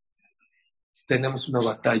 Todos tenemos una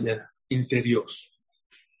batalla interior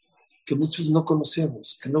que muchos no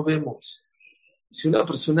conocemos, que no vemos. Si una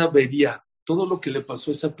persona vería todo lo que le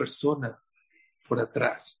pasó a esa persona por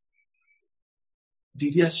atrás,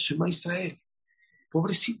 dirías, Shema Israel,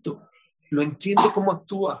 pobrecito, lo entiendo cómo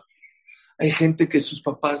actúa. Hay gente que sus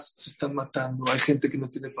papás se están matando, hay gente que no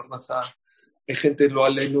tiene parnasá, hay gente lo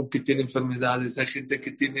aleno que tiene enfermedades, hay gente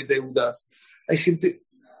que tiene deudas, hay gente,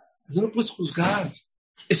 no lo puedes juzgar.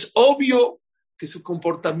 Es obvio que su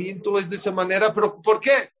comportamiento es de esa manera, pero ¿por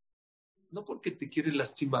qué? No porque te quiere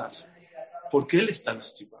lastimar, porque él está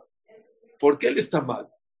lastimado, porque él está mal,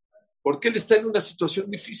 porque él está en una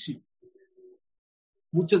situación difícil.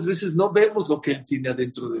 Muchas veces no vemos lo que él tiene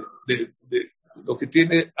adentro de lo que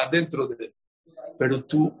tiene adentro de él. Pero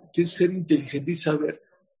tú tienes que ser inteligente y saber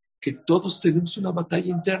que todos tenemos una batalla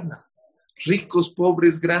interna. Ricos,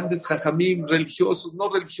 pobres, grandes, jajamín, religiosos, no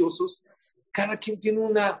religiosos. Cada quien tiene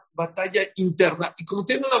una batalla interna. Y como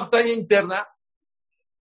tiene una batalla interna,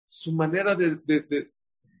 su manera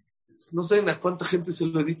no sé a cuánta gente se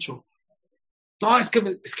lo he dicho. No, es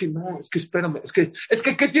que espérame, es que,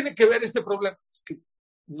 ¿qué tiene que ver este problema? Es que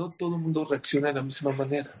no todo el mundo reacciona de la misma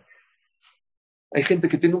manera. Hay gente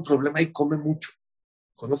que tiene un problema y come mucho.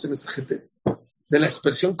 ¿Conocen a esa gente? De la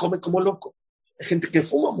expresión come como loco. Hay gente que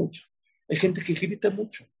fuma mucho. Hay gente que grita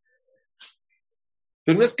mucho.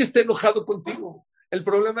 Pero no es que esté enojado contigo. El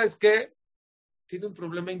problema es que tiene un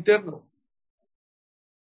problema interno.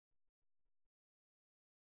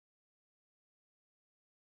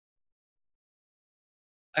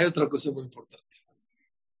 Hay otra cosa muy importante.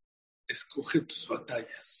 Escoge tus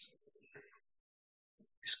batallas.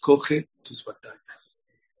 Escoge tus batallas.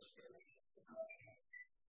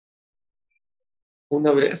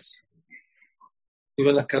 Una vez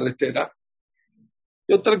iba en la carretera.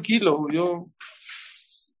 Yo tranquilo, yo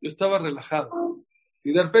estaba relajado.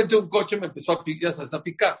 Y de repente un coche me empezó a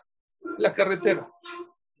picar en la carretera.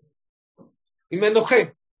 Y me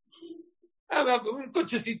enojé. Un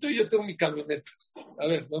cochecito y yo tengo mi camioneta. A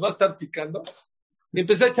ver, me va a estar picando. Y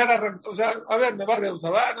empecé a echar me va a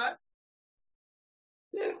rebosar.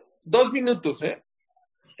 2 minutos,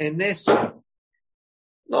 En eso,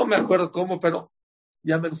 no me acuerdo cómo, pero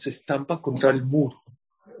ya me los estampa contra el muro.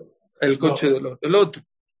 El coche del otro.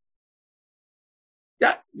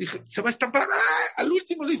 Ya, dije, se va a estampar. Al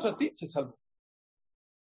último lo hizo así, se salvó.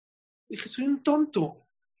 Dije, soy un tonto.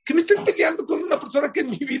 ¿Qué me estoy peleando con una persona que en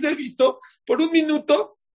mi vida he visto por 1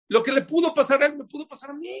 minuto? Lo que le pudo pasar a él me pudo pasar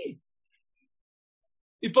a mí.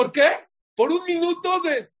 ¿Y por qué? Por 1 minuto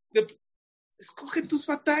de escoge tus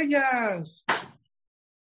batallas.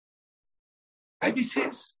 Hay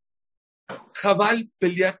veces jabal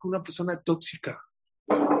pelear con una persona tóxica.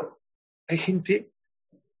 Hay gente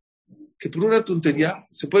que por una tontería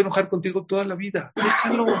se puede enojar contigo toda la vida.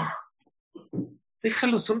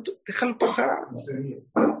 Déjalo pasar.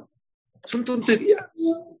 Son tonterías.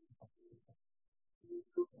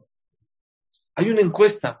 Hay una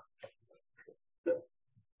encuesta.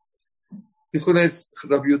 Dijo una vez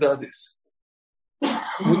Rabiudades.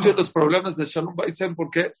 Muchos de los problemas de Shalom Bayit, ¿saben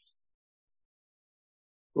por qué es?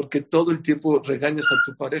 Porque todo el tiempo regañas a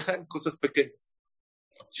tu pareja en cosas pequeñas.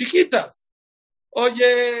 Chiquitas.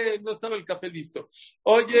 Oye, no estaba el café listo.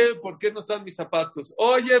 Oye, ¿por qué no están mis zapatos?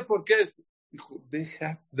 Oye, ¿por qué esto? Dijo,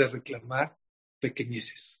 deja de reclamar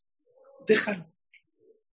pequeñeces. Déjalo.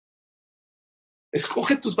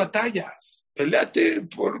 Escoge tus batallas. Peléate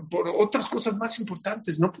por otras cosas más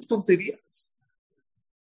importantes, no por tonterías.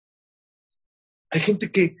 Hay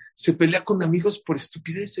gente que se pelea con amigos por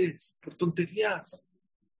estupideces, por tonterías,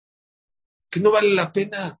 que no vale la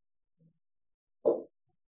pena.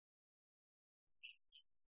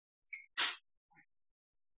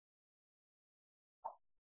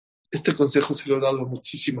 Este consejo se lo he dado a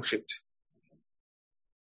muchísima gente.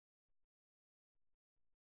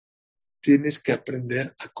 Tienes que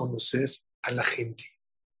aprender a conocer a la gente.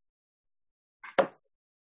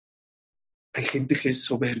 Hay gente que es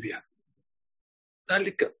soberbia.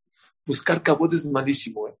 Buscar cabot es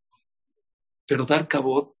malísimo, pero dar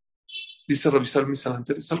cabot, dice Rabbi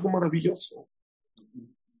Misalanter, es algo maravilloso.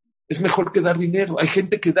 Es mejor que dar dinero. Hay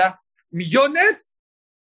gente que da millones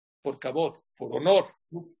por cabot, por honor.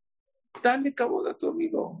 Dale cabot a tu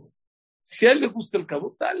amigo. Si a él le gusta el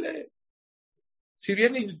cabot, dale. Si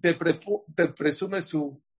viene y te presume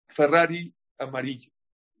su Ferrari amarillo.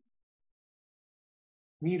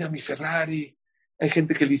 Mira mi Ferrari. Hay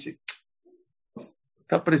gente que le dice,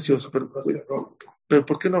 está precioso, pero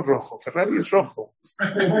 ¿por qué no rojo? Ferrari es rojo.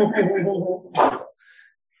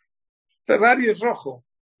 Ferrari es rojo,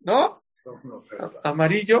 ¿no?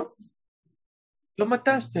 Amarillo. Lo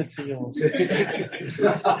mataste al Señor.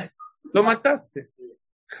 Lo mataste.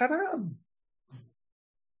 Haram.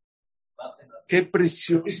 Qué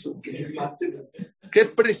precioso. Qué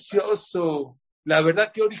precioso. La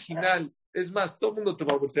verdad, qué original. Es más, todo el mundo te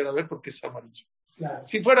va a voltear a ver porque es amarillo. Claro.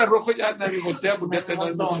 Si fuera rojo ya nadie voltea porque ya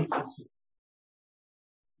tenés muchos.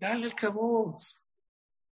 Dale el cabot.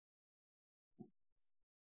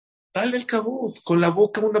 Dale el cabot. Con la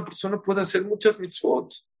boca una persona puede hacer muchas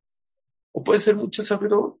mitzvot. O puede hacer muchas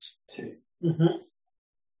averot. Sí. Uh-huh.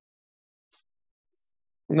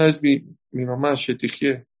 Una vez mi mamá,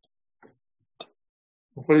 Shetijie,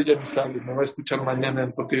 mejor ella ni sabe, me va a escuchar mañana,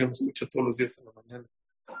 porque ella me escucha todos los días en la mañana.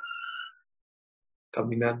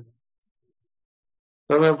 Caminando.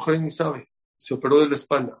 Pero a lo mejor ella ni sabe. Se operó de la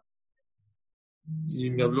espalda. Y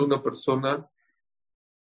me habló una persona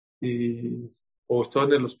o estaba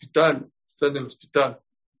en el hospital. Está en el hospital.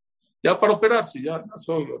 Ya para operarse, ya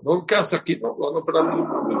solo. No en casa aquí, no van a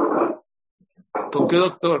operar. ¿Con qué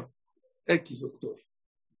doctor? X doctor.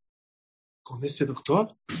 ¿Con ese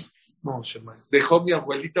doctor? No, Shemay. Dejó mi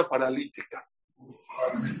abuelita paralítica.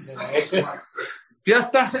 Ya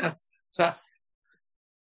está. O sea,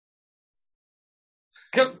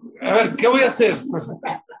 a ver, ¿qué voy a hacer?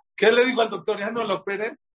 ¿Qué le digo al doctor? ¿Ya no lo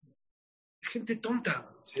operen? Gente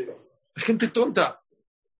tonta. Gente tonta.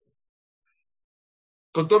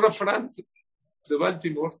 Contó Rafran de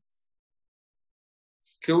Baltimore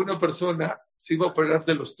que una persona se iba a operar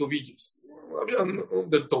de los tobillos. Había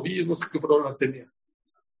del tobillo, no sé qué problema tenía.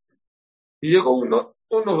 Y llegó uno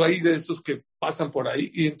ahí de esos que pasan por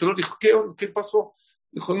ahí y entró y dijo, ¿qué pasó?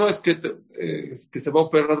 Dijo, no, es que se va a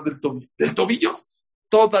operar del tobillo. ¿Del tobillo?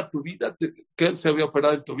 Toda tu vida, que él se había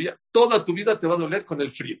operado del tobillo, toda tu vida te va a doler con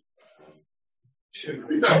el frío.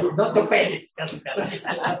 No te operes, casi.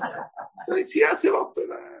 Sí, ya se va a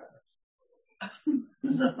operar.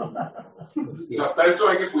 Hasta eso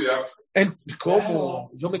hay que cuidarse.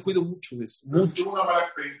 ¿Cómo? Yo me cuido mucho de eso. Mucho. Tuve una mala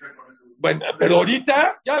experiencia con eso. Bueno, pero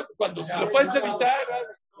ahorita, ya cuando si lo puedes evitar.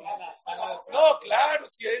 No, claro,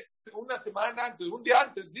 si es una semana antes, un día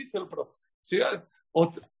antes, díselo, pero si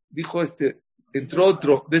otro, dijo entró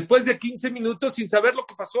otro, después de 15 minutos sin saber lo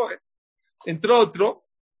que pasó, entró otro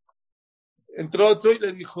y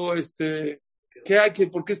le dijo, ¿qué hay?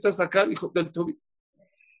 ¿Por qué estás acá? Dijo, del tobillo.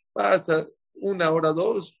 Pasa 1 hora,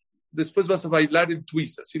 2, después vas a bailar en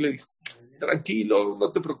twist, así le dijo. Tranquilo,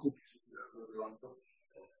 no te preocupes.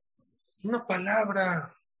 Una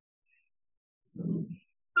palabra.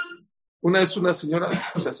 Una vez una señora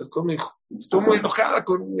se acercó y me dijo, estoy muy enojada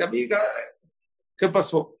con mi amiga. ¿Qué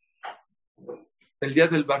pasó? El día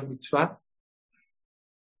del bar mitzvah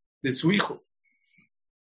de su hijo.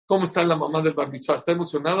 ¿Cómo está la mamá del bar mitzvah? ¿Está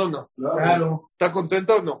emocionada o no? Claro. ¿Está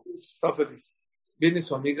contenta o no? Está feliz. Viene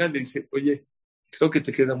su amiga y le dice, oye, creo que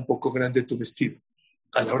te queda un poco grande tu vestido.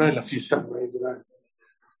 A la hora de la fiesta.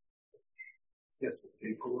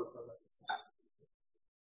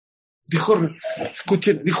 Dijo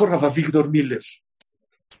Rabbi Víctor Miller.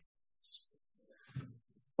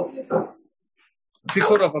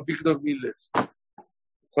 Dijo Rabbi Víctor Miller.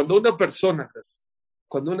 Cuando una persona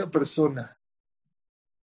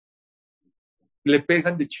le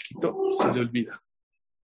pegan de chiquito, se le olvida.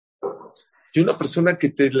 Y una persona que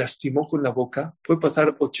te lastimó con la boca puede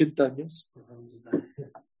pasar 80 años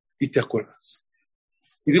y te acuerdas.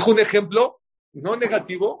 Y dijo un ejemplo, no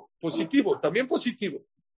negativo, positivo, también positivo.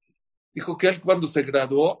 Dijo que él cuando se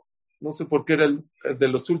graduó, no sé por qué era de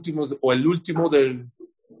los últimos, o el último del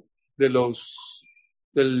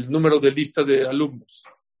número de lista de alumnos.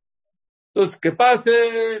 Entonces, que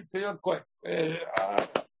pase el señor Cohen,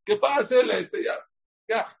 que pase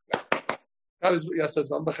ya se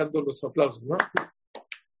van bajando los aplausos, ¿no?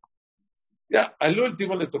 Ya, al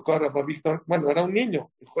último le tocó a Rabbi Víctor, era un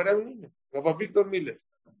niño, Rabbi Víctor Miller.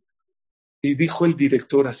 Y dijo el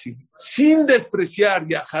director así, sin despreciar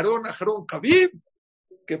y a Jarón Khabib,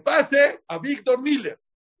 que pase a Víctor Miller.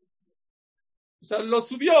 O sea, lo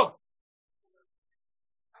subió.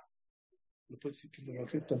 Después sí que le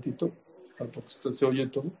bajé tantito, porque se oye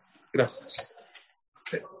todo. Gracias.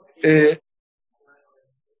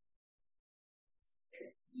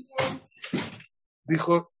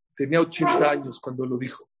 Dijo, tenía 80 años cuando lo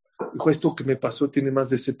dijo. Dijo, esto que me pasó tiene más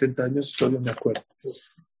de 70 años, todavía me acuerdo.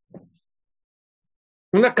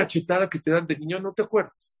 Una cachetada que te dan de niño no te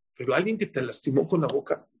acuerdas, pero alguien que te lastimó con la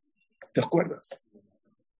boca, te acuerdas.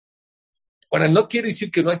 Ahora, no quiere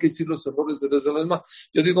decir que no hay que decir los errores de los demás.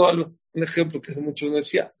 Yo digo un ejemplo que hace mucho no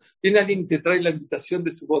decía. Viene alguien que te trae la invitación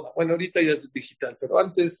de su boda. Bueno, ahorita ya es digital, pero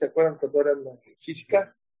antes, ¿se acuerdan cuando era la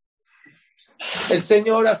física? El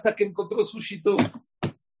señor hasta que encontró su shidduch,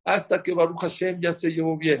 hasta que Baruch Hashem ya se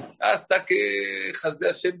llevó bien, hasta que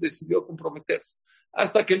Hasdei Hashem decidió comprometerse,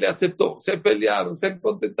 hasta que le aceptó, se pelearon, se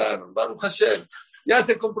contentaron, Baruch Hashem, ya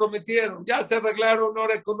se comprometieron, ya se arreglaron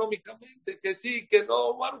ahora económicamente, que sí, que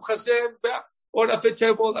no, Baruch Hashem, vea, ahora fecha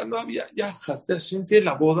de boda, no había, ya Hasdei Hashem tiene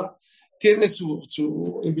la boda, tiene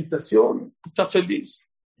su invitación, está feliz,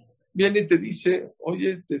 viene y te dice,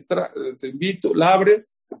 oye, te invito, la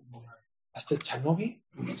abres, hasta el Chanovi.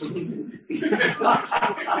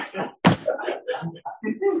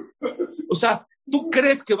 O sea, ¿tú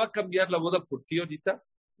crees que va a cambiar la boda por ti ahorita?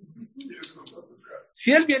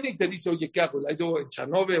 Si él viene y te dice, oye, ¿qué hago? ¿La yo en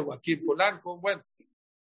Chanove o aquí en Polanco? Bueno.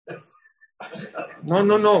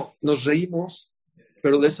 No, nos reímos,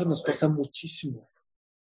 pero de eso nos pasa muchísimo.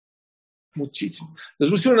 Muchísimo. Les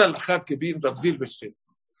voy a decir una alajá que vi en Rav Silverstein.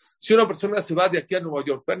 Si una persona se va de aquí a Nueva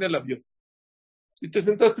York, va en el avión, y te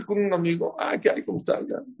sentaste con un amigo, ¿qué hay? ¿Cómo estás?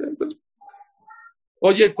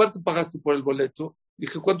 Oye, ¿cuánto pagaste por el boleto?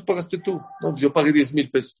 Dije, ¿cuánto pagaste tú? No, pues yo pagué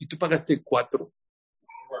 10,000 pesos. ¿Y tú pagaste 4?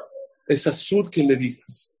 Es azul que le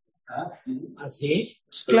digas. ¿Ah, sí?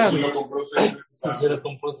 Pues claro. Se lo compró 6 meses Sí, se lo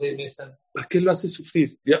compró 6 meses. ¿Para qué lo hace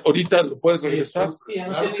sufrir? Ya, ahorita lo puedes regresar. Sí,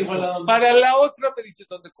 claro que sí. Para la otra me dices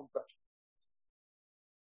dónde comprar.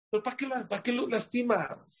 Pero ¿para qué lo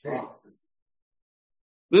lastimas? Sí.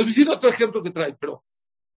 Les voy a decir otro ejemplo que trae, pero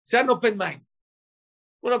sean open mind.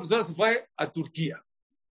 Una persona se fue a Turquía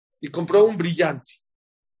y compró un brillante.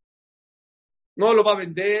 No lo va a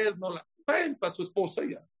vender, para su esposa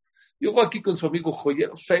ya. Llegó aquí con su amigo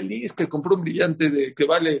joyero, feliz que compró un brillante que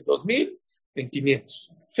vale 2,000 en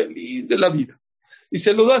 500. Feliz de la vida. Y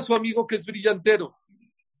se lo da a su amigo que es brillantero.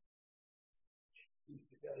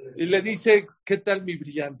 Y le dice, ¿qué tal mi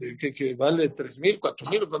brillante? ¿Que vale 3,000,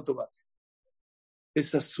 4,000 o cuánto vale?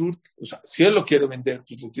 Es absurdo. O sea, si él lo quiere vender,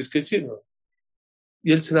 pues lo tienes que decir, ¿no?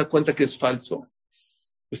 Y él se da cuenta que es falso.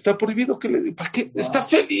 Está prohibido que le diga, ¿para qué? Wow. Está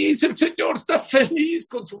feliz el señor, está feliz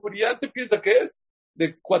con su brillante, piensa que es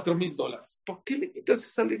de $4,000. ¿Por qué le quitas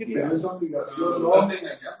esa alegría? No es obligación, no.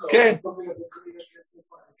 ¿Qué? Es obligación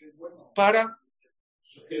que es bueno. Para.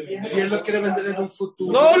 Si él lo quiere vender en un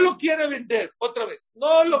futuro. No lo quiere vender, otra vez.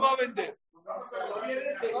 No lo va a vender.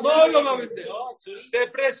 No lo va a vender. Le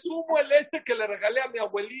presumo el que le regalé a mi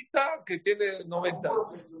abuelita que tiene 90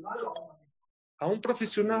 años. A un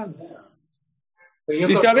profesional.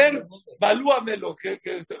 Dice, a ver, valúamelo.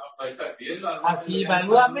 Así,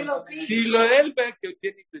 valúamelo, sí. Si él ve que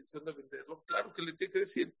tiene intención de venderlo, claro que le tiene que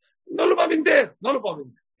decir, no lo va a vender, no lo va a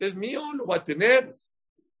vender. Es mío, lo va a tener.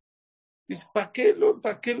 Dice, ¿para qué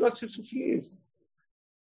lo hace sufrir?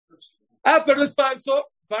 Pero es falso.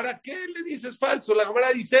 ¿Para qué le dices falso? La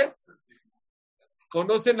Gemara dice,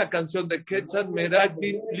 ¿conocen la canción de Ketzan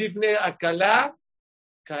Meragdim Livne Akala?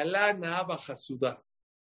 Kala Naaba Hasuda.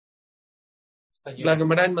 La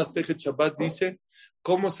Gemara en Masejet Shabbat dice,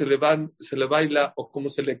 ¿cómo se le baila o cómo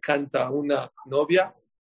se le canta a una novia?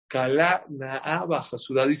 Kala Naaba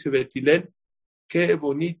Hasuda, dice Betilel. Qué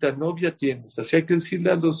bonita novia tienes. Así hay que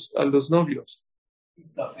decirle a los novios.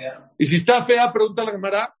 Está fea. Y si está fea, pregunta la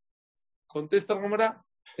Gemara. Contesta la Gemara.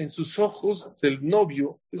 En sus ojos del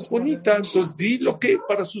novio es bonita. Entonces di lo que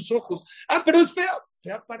para sus ojos. Pero es fea.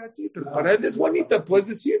 Fea para ti, pero para él es bonita. Puedes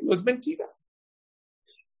decir, no es mentira.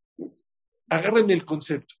 Agárrenme el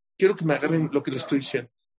concepto. Quiero que me agarren lo que les estoy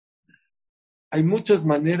diciendo. Hay muchas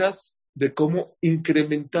maneras de cómo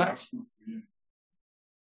incrementar,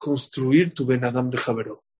 construir tu Ben Adam de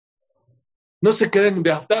Javeró. No se queden en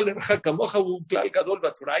Beaftal, en Jakamoja, un Klal Gadol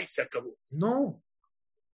Batorá y se acabó. No.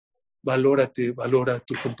 Valórate, valora a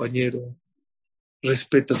tu compañero,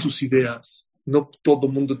 respeta sus ideas. No todo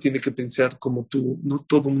el mundo tiene que pensar como tú. No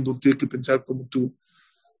todo el mundo tiene que pensar como tú.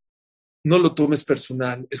 No lo tomes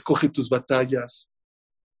personal. Escoge tus batallas.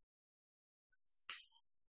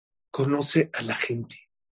 Conoce a la gente.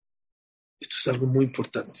 Esto es algo muy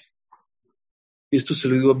importante. Y esto se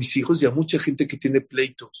lo digo a mis hijos y a mucha gente que tiene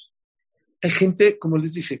pleitos. Hay gente, como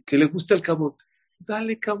les dije, que le gusta el cabot.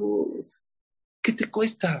 Dale cabot. ¿Qué te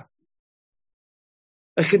cuesta?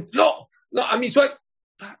 Hay gente, no, a mi suegro.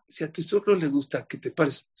 Si a tu suegro le gusta que te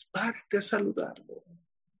pares, párate a saludarlo.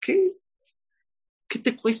 ¿Qué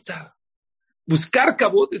te cuesta? Buscar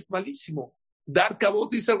cabot es malísimo. Dar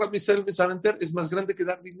cabot, dice Ramisel Besavanter, es más grande que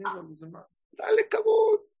dar dinero a los demás. Dale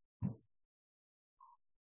cabot.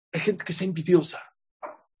 Hay gente que es envidiosa.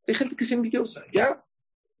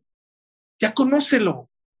 Ya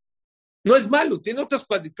conócelo. No es malo, tiene otras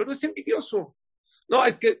cualidades, pero es envidioso. No,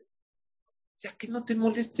 es que ya que no te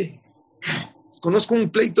moleste. Conozco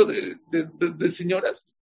un pleito de señoras.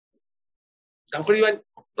 A lo mejor iban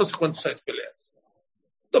no sé cuántos años peleadas.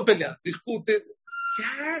 No pelean, discuten.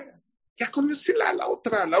 Ya conócela a la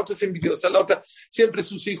otra es envidiosa, la otra siempre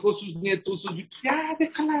sus hijos, sus nietos, ya,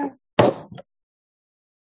 déjala.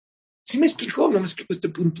 ¿Sí me explicó? No me explicó este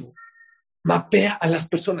punto. Mapea a las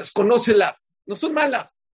personas, conócelas, no son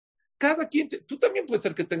malas. Cada quien, tú también puede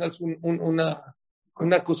ser que tengas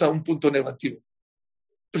una cosa, un punto negativo.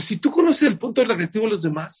 Pero si tú conoces el punto negativo de los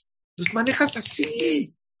demás, los manejas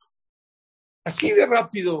así de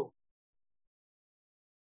rápido.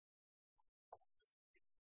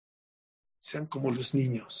 Sean como los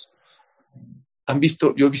niños.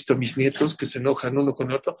 Yo he visto a mis nietos que se enojan uno con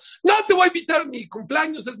el otro. No te voy a invitar, mi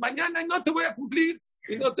cumpleaños es mañana y no te voy a cumplir.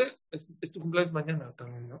 Es tu cumpleaños mañana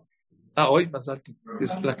también, ¿no? Hoy más alto.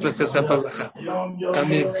 Es la clase de Zapalaja.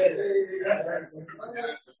 Amén.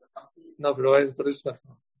 No, pero eso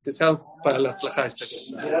que sea para las tlajas esta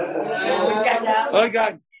cosa.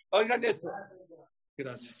 Oigan esto.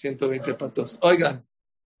 Gracias, 120 patos. Oigan,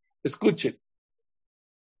 escuchen.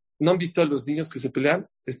 ¿No han visto a los niños que se pelean?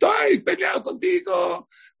 Estoy peleado contigo.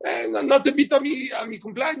 No te invito a mi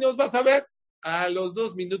cumpleaños, vas a ver. A los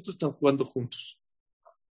 2 minutos están jugando juntos.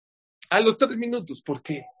 A los 3 minutos. ¿Por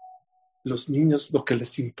qué? Los niños lo que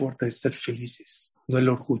les importa es ser felices, no el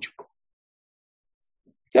orgullo.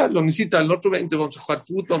 Ya lo necesita al otro 20, vamos a jugar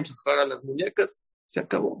fútbol, vamos a jugar a las muñecas, se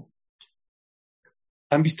acabó.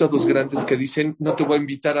 ¿Han visto a 2 grandes que dicen, no te voy a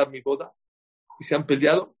invitar a mi boda? Y se han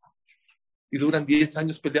peleado, y duran 10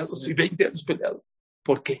 años peleados, y 20 años peleados.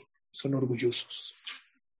 ¿Por qué? Son orgullosos.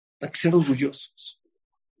 Hay que ser orgullosos.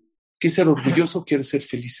 ¿Qué es ser orgulloso? Quieres ser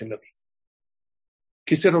feliz en la vida.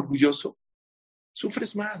 ¿Qué es ser orgulloso?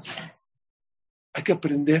 Sufres más. Hay que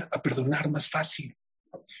aprender a perdonar más fácil.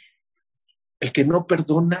 El que no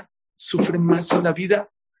perdona sufre más en la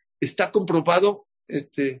vida. Está comprobado,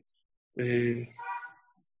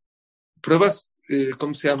 pruebas,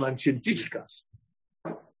 ¿cómo se llaman? Científicas.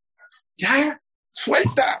 Ya,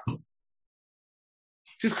 suelta.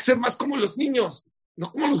 Tienes que ser más como los niños,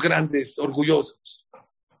 no como los grandes, orgullosos.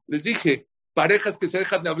 Les dije, parejas que se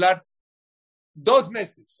dejan de hablar 2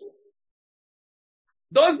 meses.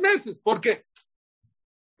 2 meses, ¿por qué?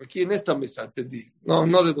 Aquí en esta mesa atendí,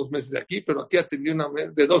 no de 2 meses de aquí, pero aquí atendí una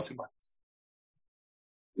vez de 2 semanas.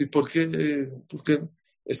 ¿Y por qué? Porque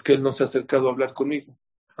es que él no se ha acercado a hablar conmigo.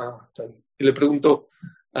 Está bien. Y le pregunto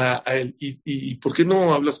a él, ¿y por qué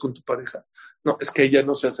no hablas con tu pareja? No, es que ella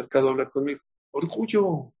no se ha acercado a hablar conmigo.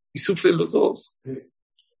 Orgullo, y sufren los dos.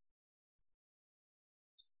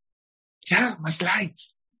 Ya, más light.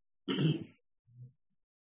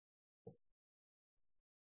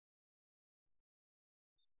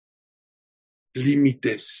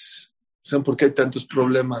 Límites. ¿Saben por qué hay tantos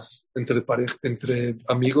problemas entre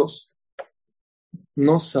amigos?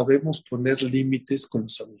 No sabemos poner límites con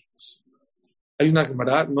los amigos. Hay una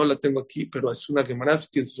Gemara, no la tengo aquí, pero es una Gemara, si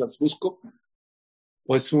quien se las busco,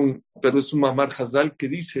 pero es un Mamar Hazal que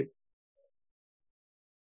dice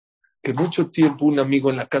que mucho tiempo un amigo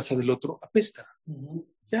en la casa del otro apesta.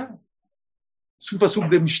 Ya. Es un pasuk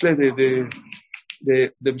de Mishle,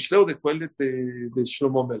 de Mishle o de Kohelet, de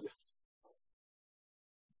Shlomo Melech.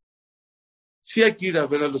 Sí hay que ir a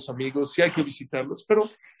ver a los amigos, sí hay que visitarlos, pero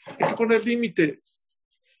hay que poner límites.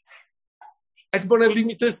 Hay que poner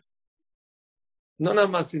límites no nada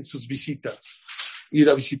más en sus visitas, ir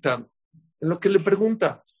a visitarlo, en lo que le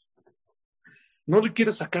preguntas. No le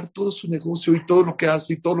quieres sacar todo su negocio y todo lo que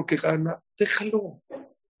hace y todo lo que gana, déjalo.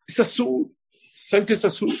 Es azul. ¿Saben qué es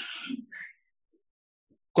azul?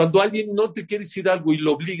 Cuando alguien no te quiere decir algo y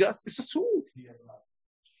lo obligas, es azul.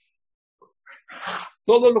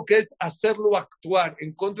 Todo lo que es hacerlo actuar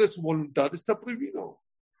en contra de su voluntad está prohibido.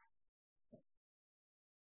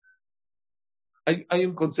 Hay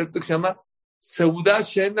un concepto que se llama Seudá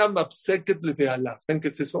Shena Mapseket Levealá. ¿Saben qué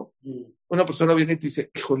es eso? Una persona viene y te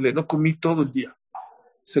dice, híjole, no comí todo el día.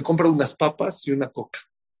 Se compra unas papas y una coca.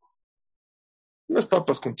 Unas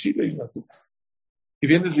papas con chile y una coca. Y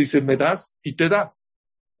vienes y dice, ¿me das? Y te da.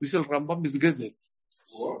 Dice el Rambam Besgezel.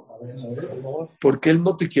 Porque él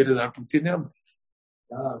no te quiere dar, porque tiene hambre.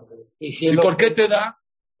 ¿Y por qué te da?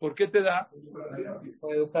 ¿Por qué te da?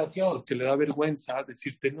 Por educación. Porque le da vergüenza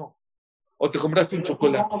decirte no. O te compraste un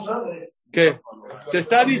chocolate. ¿Qué? Te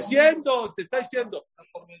está diciendo.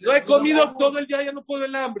 No he comido todo el día, ya no puedo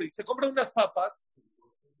el hambre. Y se compra unas papas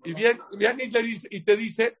y viene y te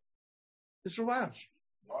dice, es robar.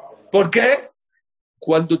 ¿Por qué?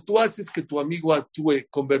 Cuando tú haces que tu amigo actúe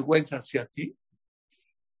con vergüenza hacia ti,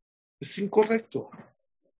 es incorrecto.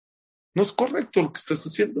 No es correcto lo que estás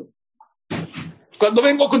haciendo. Cuando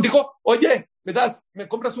vengo contigo, oye, me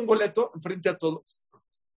compras un boleto enfrente a todos.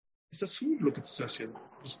 Es azul lo que te estoy haciendo.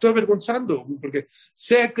 Me estoy avergonzando, porque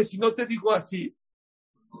sé que si no te digo así,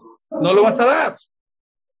 no lo vas a dar.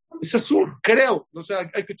 Es azul, creo. O sea,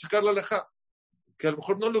 hay que checar la alajá. Que a lo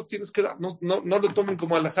mejor no lo tienes que dar. No lo tomen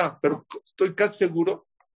como alajá, pero estoy casi seguro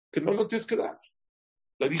que no lo tienes que dar.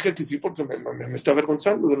 Le dije que sí porque me está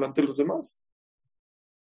avergonzando delante de los demás.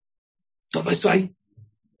 Todo eso hay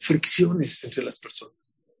fricciones entre las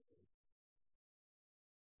personas.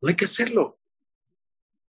 No hay que hacerlo.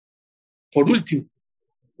 Por último,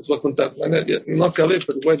 les voy a contar, no acabé,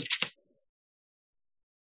 pero bueno.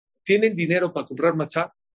 ¿Tienen dinero para comprar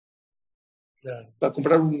matzá? Para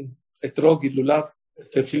comprar un etrog y lulav,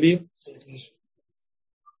 tefilín.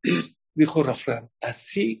 Dijo Rafran,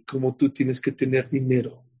 así como tú tienes que tener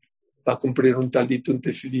dinero para comprar un talito, un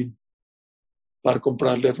tefilín, para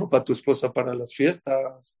comprarle ropa a tu esposa para las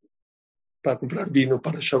fiestas, para comprar vino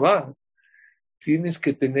para Shabbat, tienes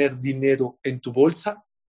que tener dinero en tu bolsa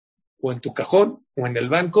o en tu cajón o en el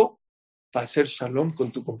banco para hacer shalom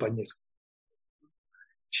con tu compañero.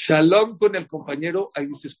 Shalom con el compañero, hay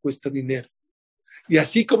veces cuesta dinero. Y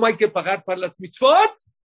así como hay que pagar para las mitzvot,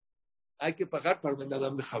 hay que pagar para Ben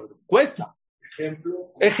Adam de Jabrón. Cuesta.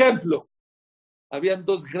 Ejemplo. Habían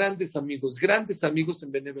dos grandes amigos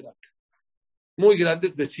en Beneverac. Muy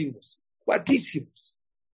grandes vecinos, guapísimos.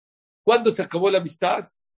 ¿Cuándo se acabó la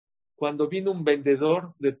amistad? Cuando vino un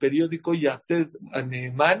vendedor de periódico Yated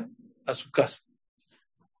Neemán a su casa.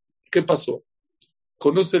 ¿Qué pasó?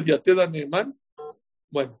 ¿Conoce el Yated Neemán?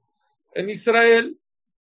 Bueno, en Israel,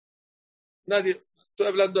 estoy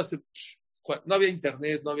hablando no había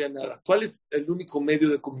internet, no había nada. ¿Cuál es el único medio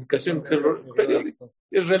de comunicación? El periódico.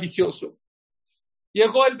 Es religioso.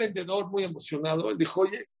 Llegó el vendedor muy emocionado. Él dijo,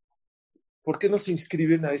 oye, ¿por qué no se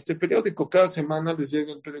inscriben a este periódico? Cada semana les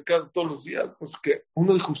llega el periódico, todos los días. Pues que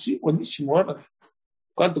uno dijo, sí, buenísimo. Ahora,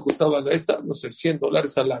 ¿cuánto costaba esta? No sé,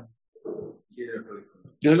 $100 al año.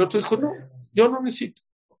 Y el otro dijo, no, yo no necesito.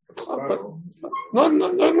 No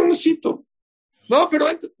necesito. No, pero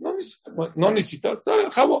no necesitas. Está bien,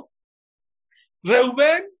 jabo.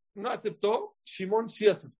 Reubén no aceptó, Shimón sí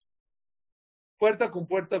aceptó. Puerta con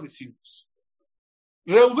puerta, vecinos.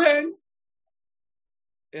 Reubén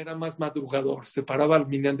era más madrugador, se paraba al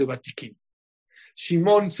minyan de Batiquín.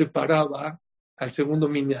 Shimón se paraba al segundo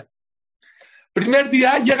minyan. Primer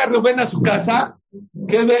día llega Reubén a su casa,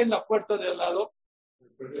 ¿qué ve en la puerta de al lado?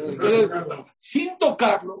 Sin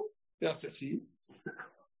tocarlo, le hace así.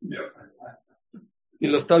 Y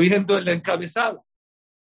lo está viendo el encabezado.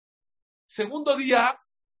 Segundo día,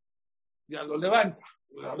 ya lo levanta.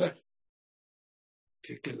 A ver,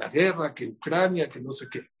 que la guerra, que Ucrania, que no sé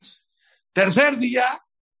qué. Tercer día,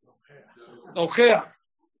 ojea.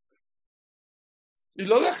 Y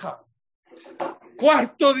lo deja.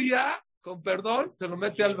 Cuarto día, con perdón, se lo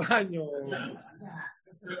mete al baño.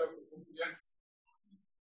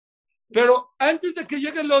 Pero antes de que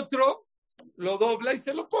llegue el otro, lo dobla y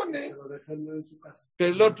se lo pone.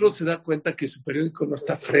 Pero el otro se da cuenta que su periódico no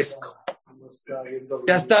está fresco.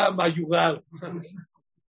 Ya está mayugado.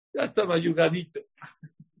 Ya está mayugadito.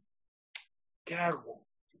 ¿Qué hago?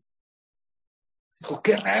 Dijo,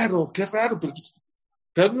 qué raro.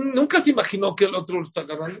 Pero nunca se imaginó que el otro lo está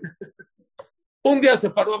agarrando. Un día se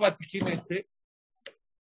paró a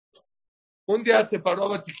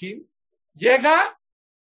Batiquín llega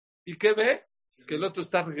y ¿qué ve? Que el otro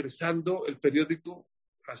está regresando el periódico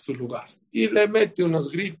a su lugar. Y le mete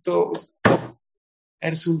unos gritos.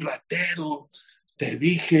 Eres un ratero. Te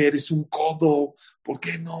dije, eres un codo. ¿Por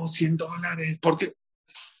qué no? $100. ¿Por qué?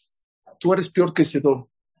 Tú eres peor que Sedón.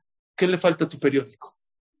 ¿Qué le falta a tu periódico?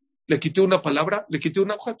 Le quité una palabra, le quité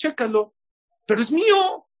una hoja, chécalo. Pero es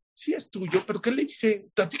mío. Sí, es tuyo, pero ¿qué le hice?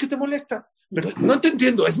 ¿A ti qué te molesta? Pero no te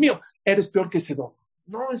entiendo, es mío. Eres peor que Sedón.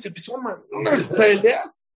 No, se empezó unas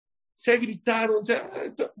peleas. Se gritaron.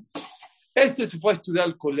 Este se fue a estudiar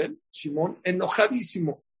al Colel, Shimón,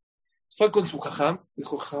 enojadísimo. Fue con su jajam,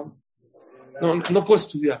 dijo, jajam, no puedo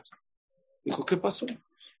estudiar. Dijo, ¿qué pasó?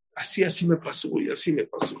 Así me pasó, y así me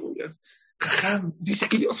pasó. Jajam, dice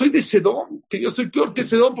que yo soy de Sedón, que yo soy peor que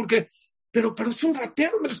Sedón, porque, pero es un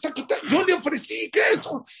ratero, me lo está quitando. Yo le ofrecí,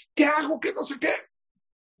 ¿qué hago? Que no sé qué.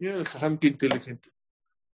 Miren el jajam, qué inteligente.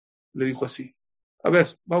 Le dijo así, a ver,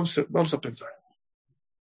 vamos a pensar.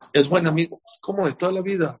 Es buen amigo, pues, como de toda la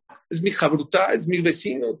vida. Es mi jabrutá, es mi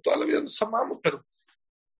vecino, toda la vida nos amamos, pero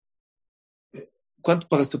 ¿cuánto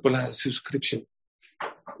pagaste por la suscripción?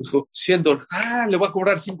 Dijo, $100. Le voy a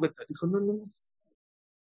cobrar 50. Dijo, no.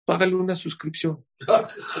 Págale una suscripción.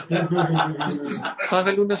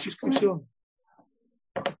 Págale una suscripción.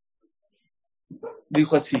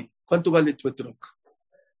 Dijo así, ¿cuánto vale tu etroc?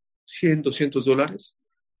 $100, $200.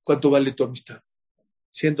 ¿Cuánto vale tu amistad?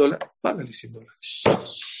 $100. Págale $100.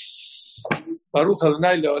 Baruch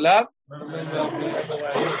Adonai Leolam.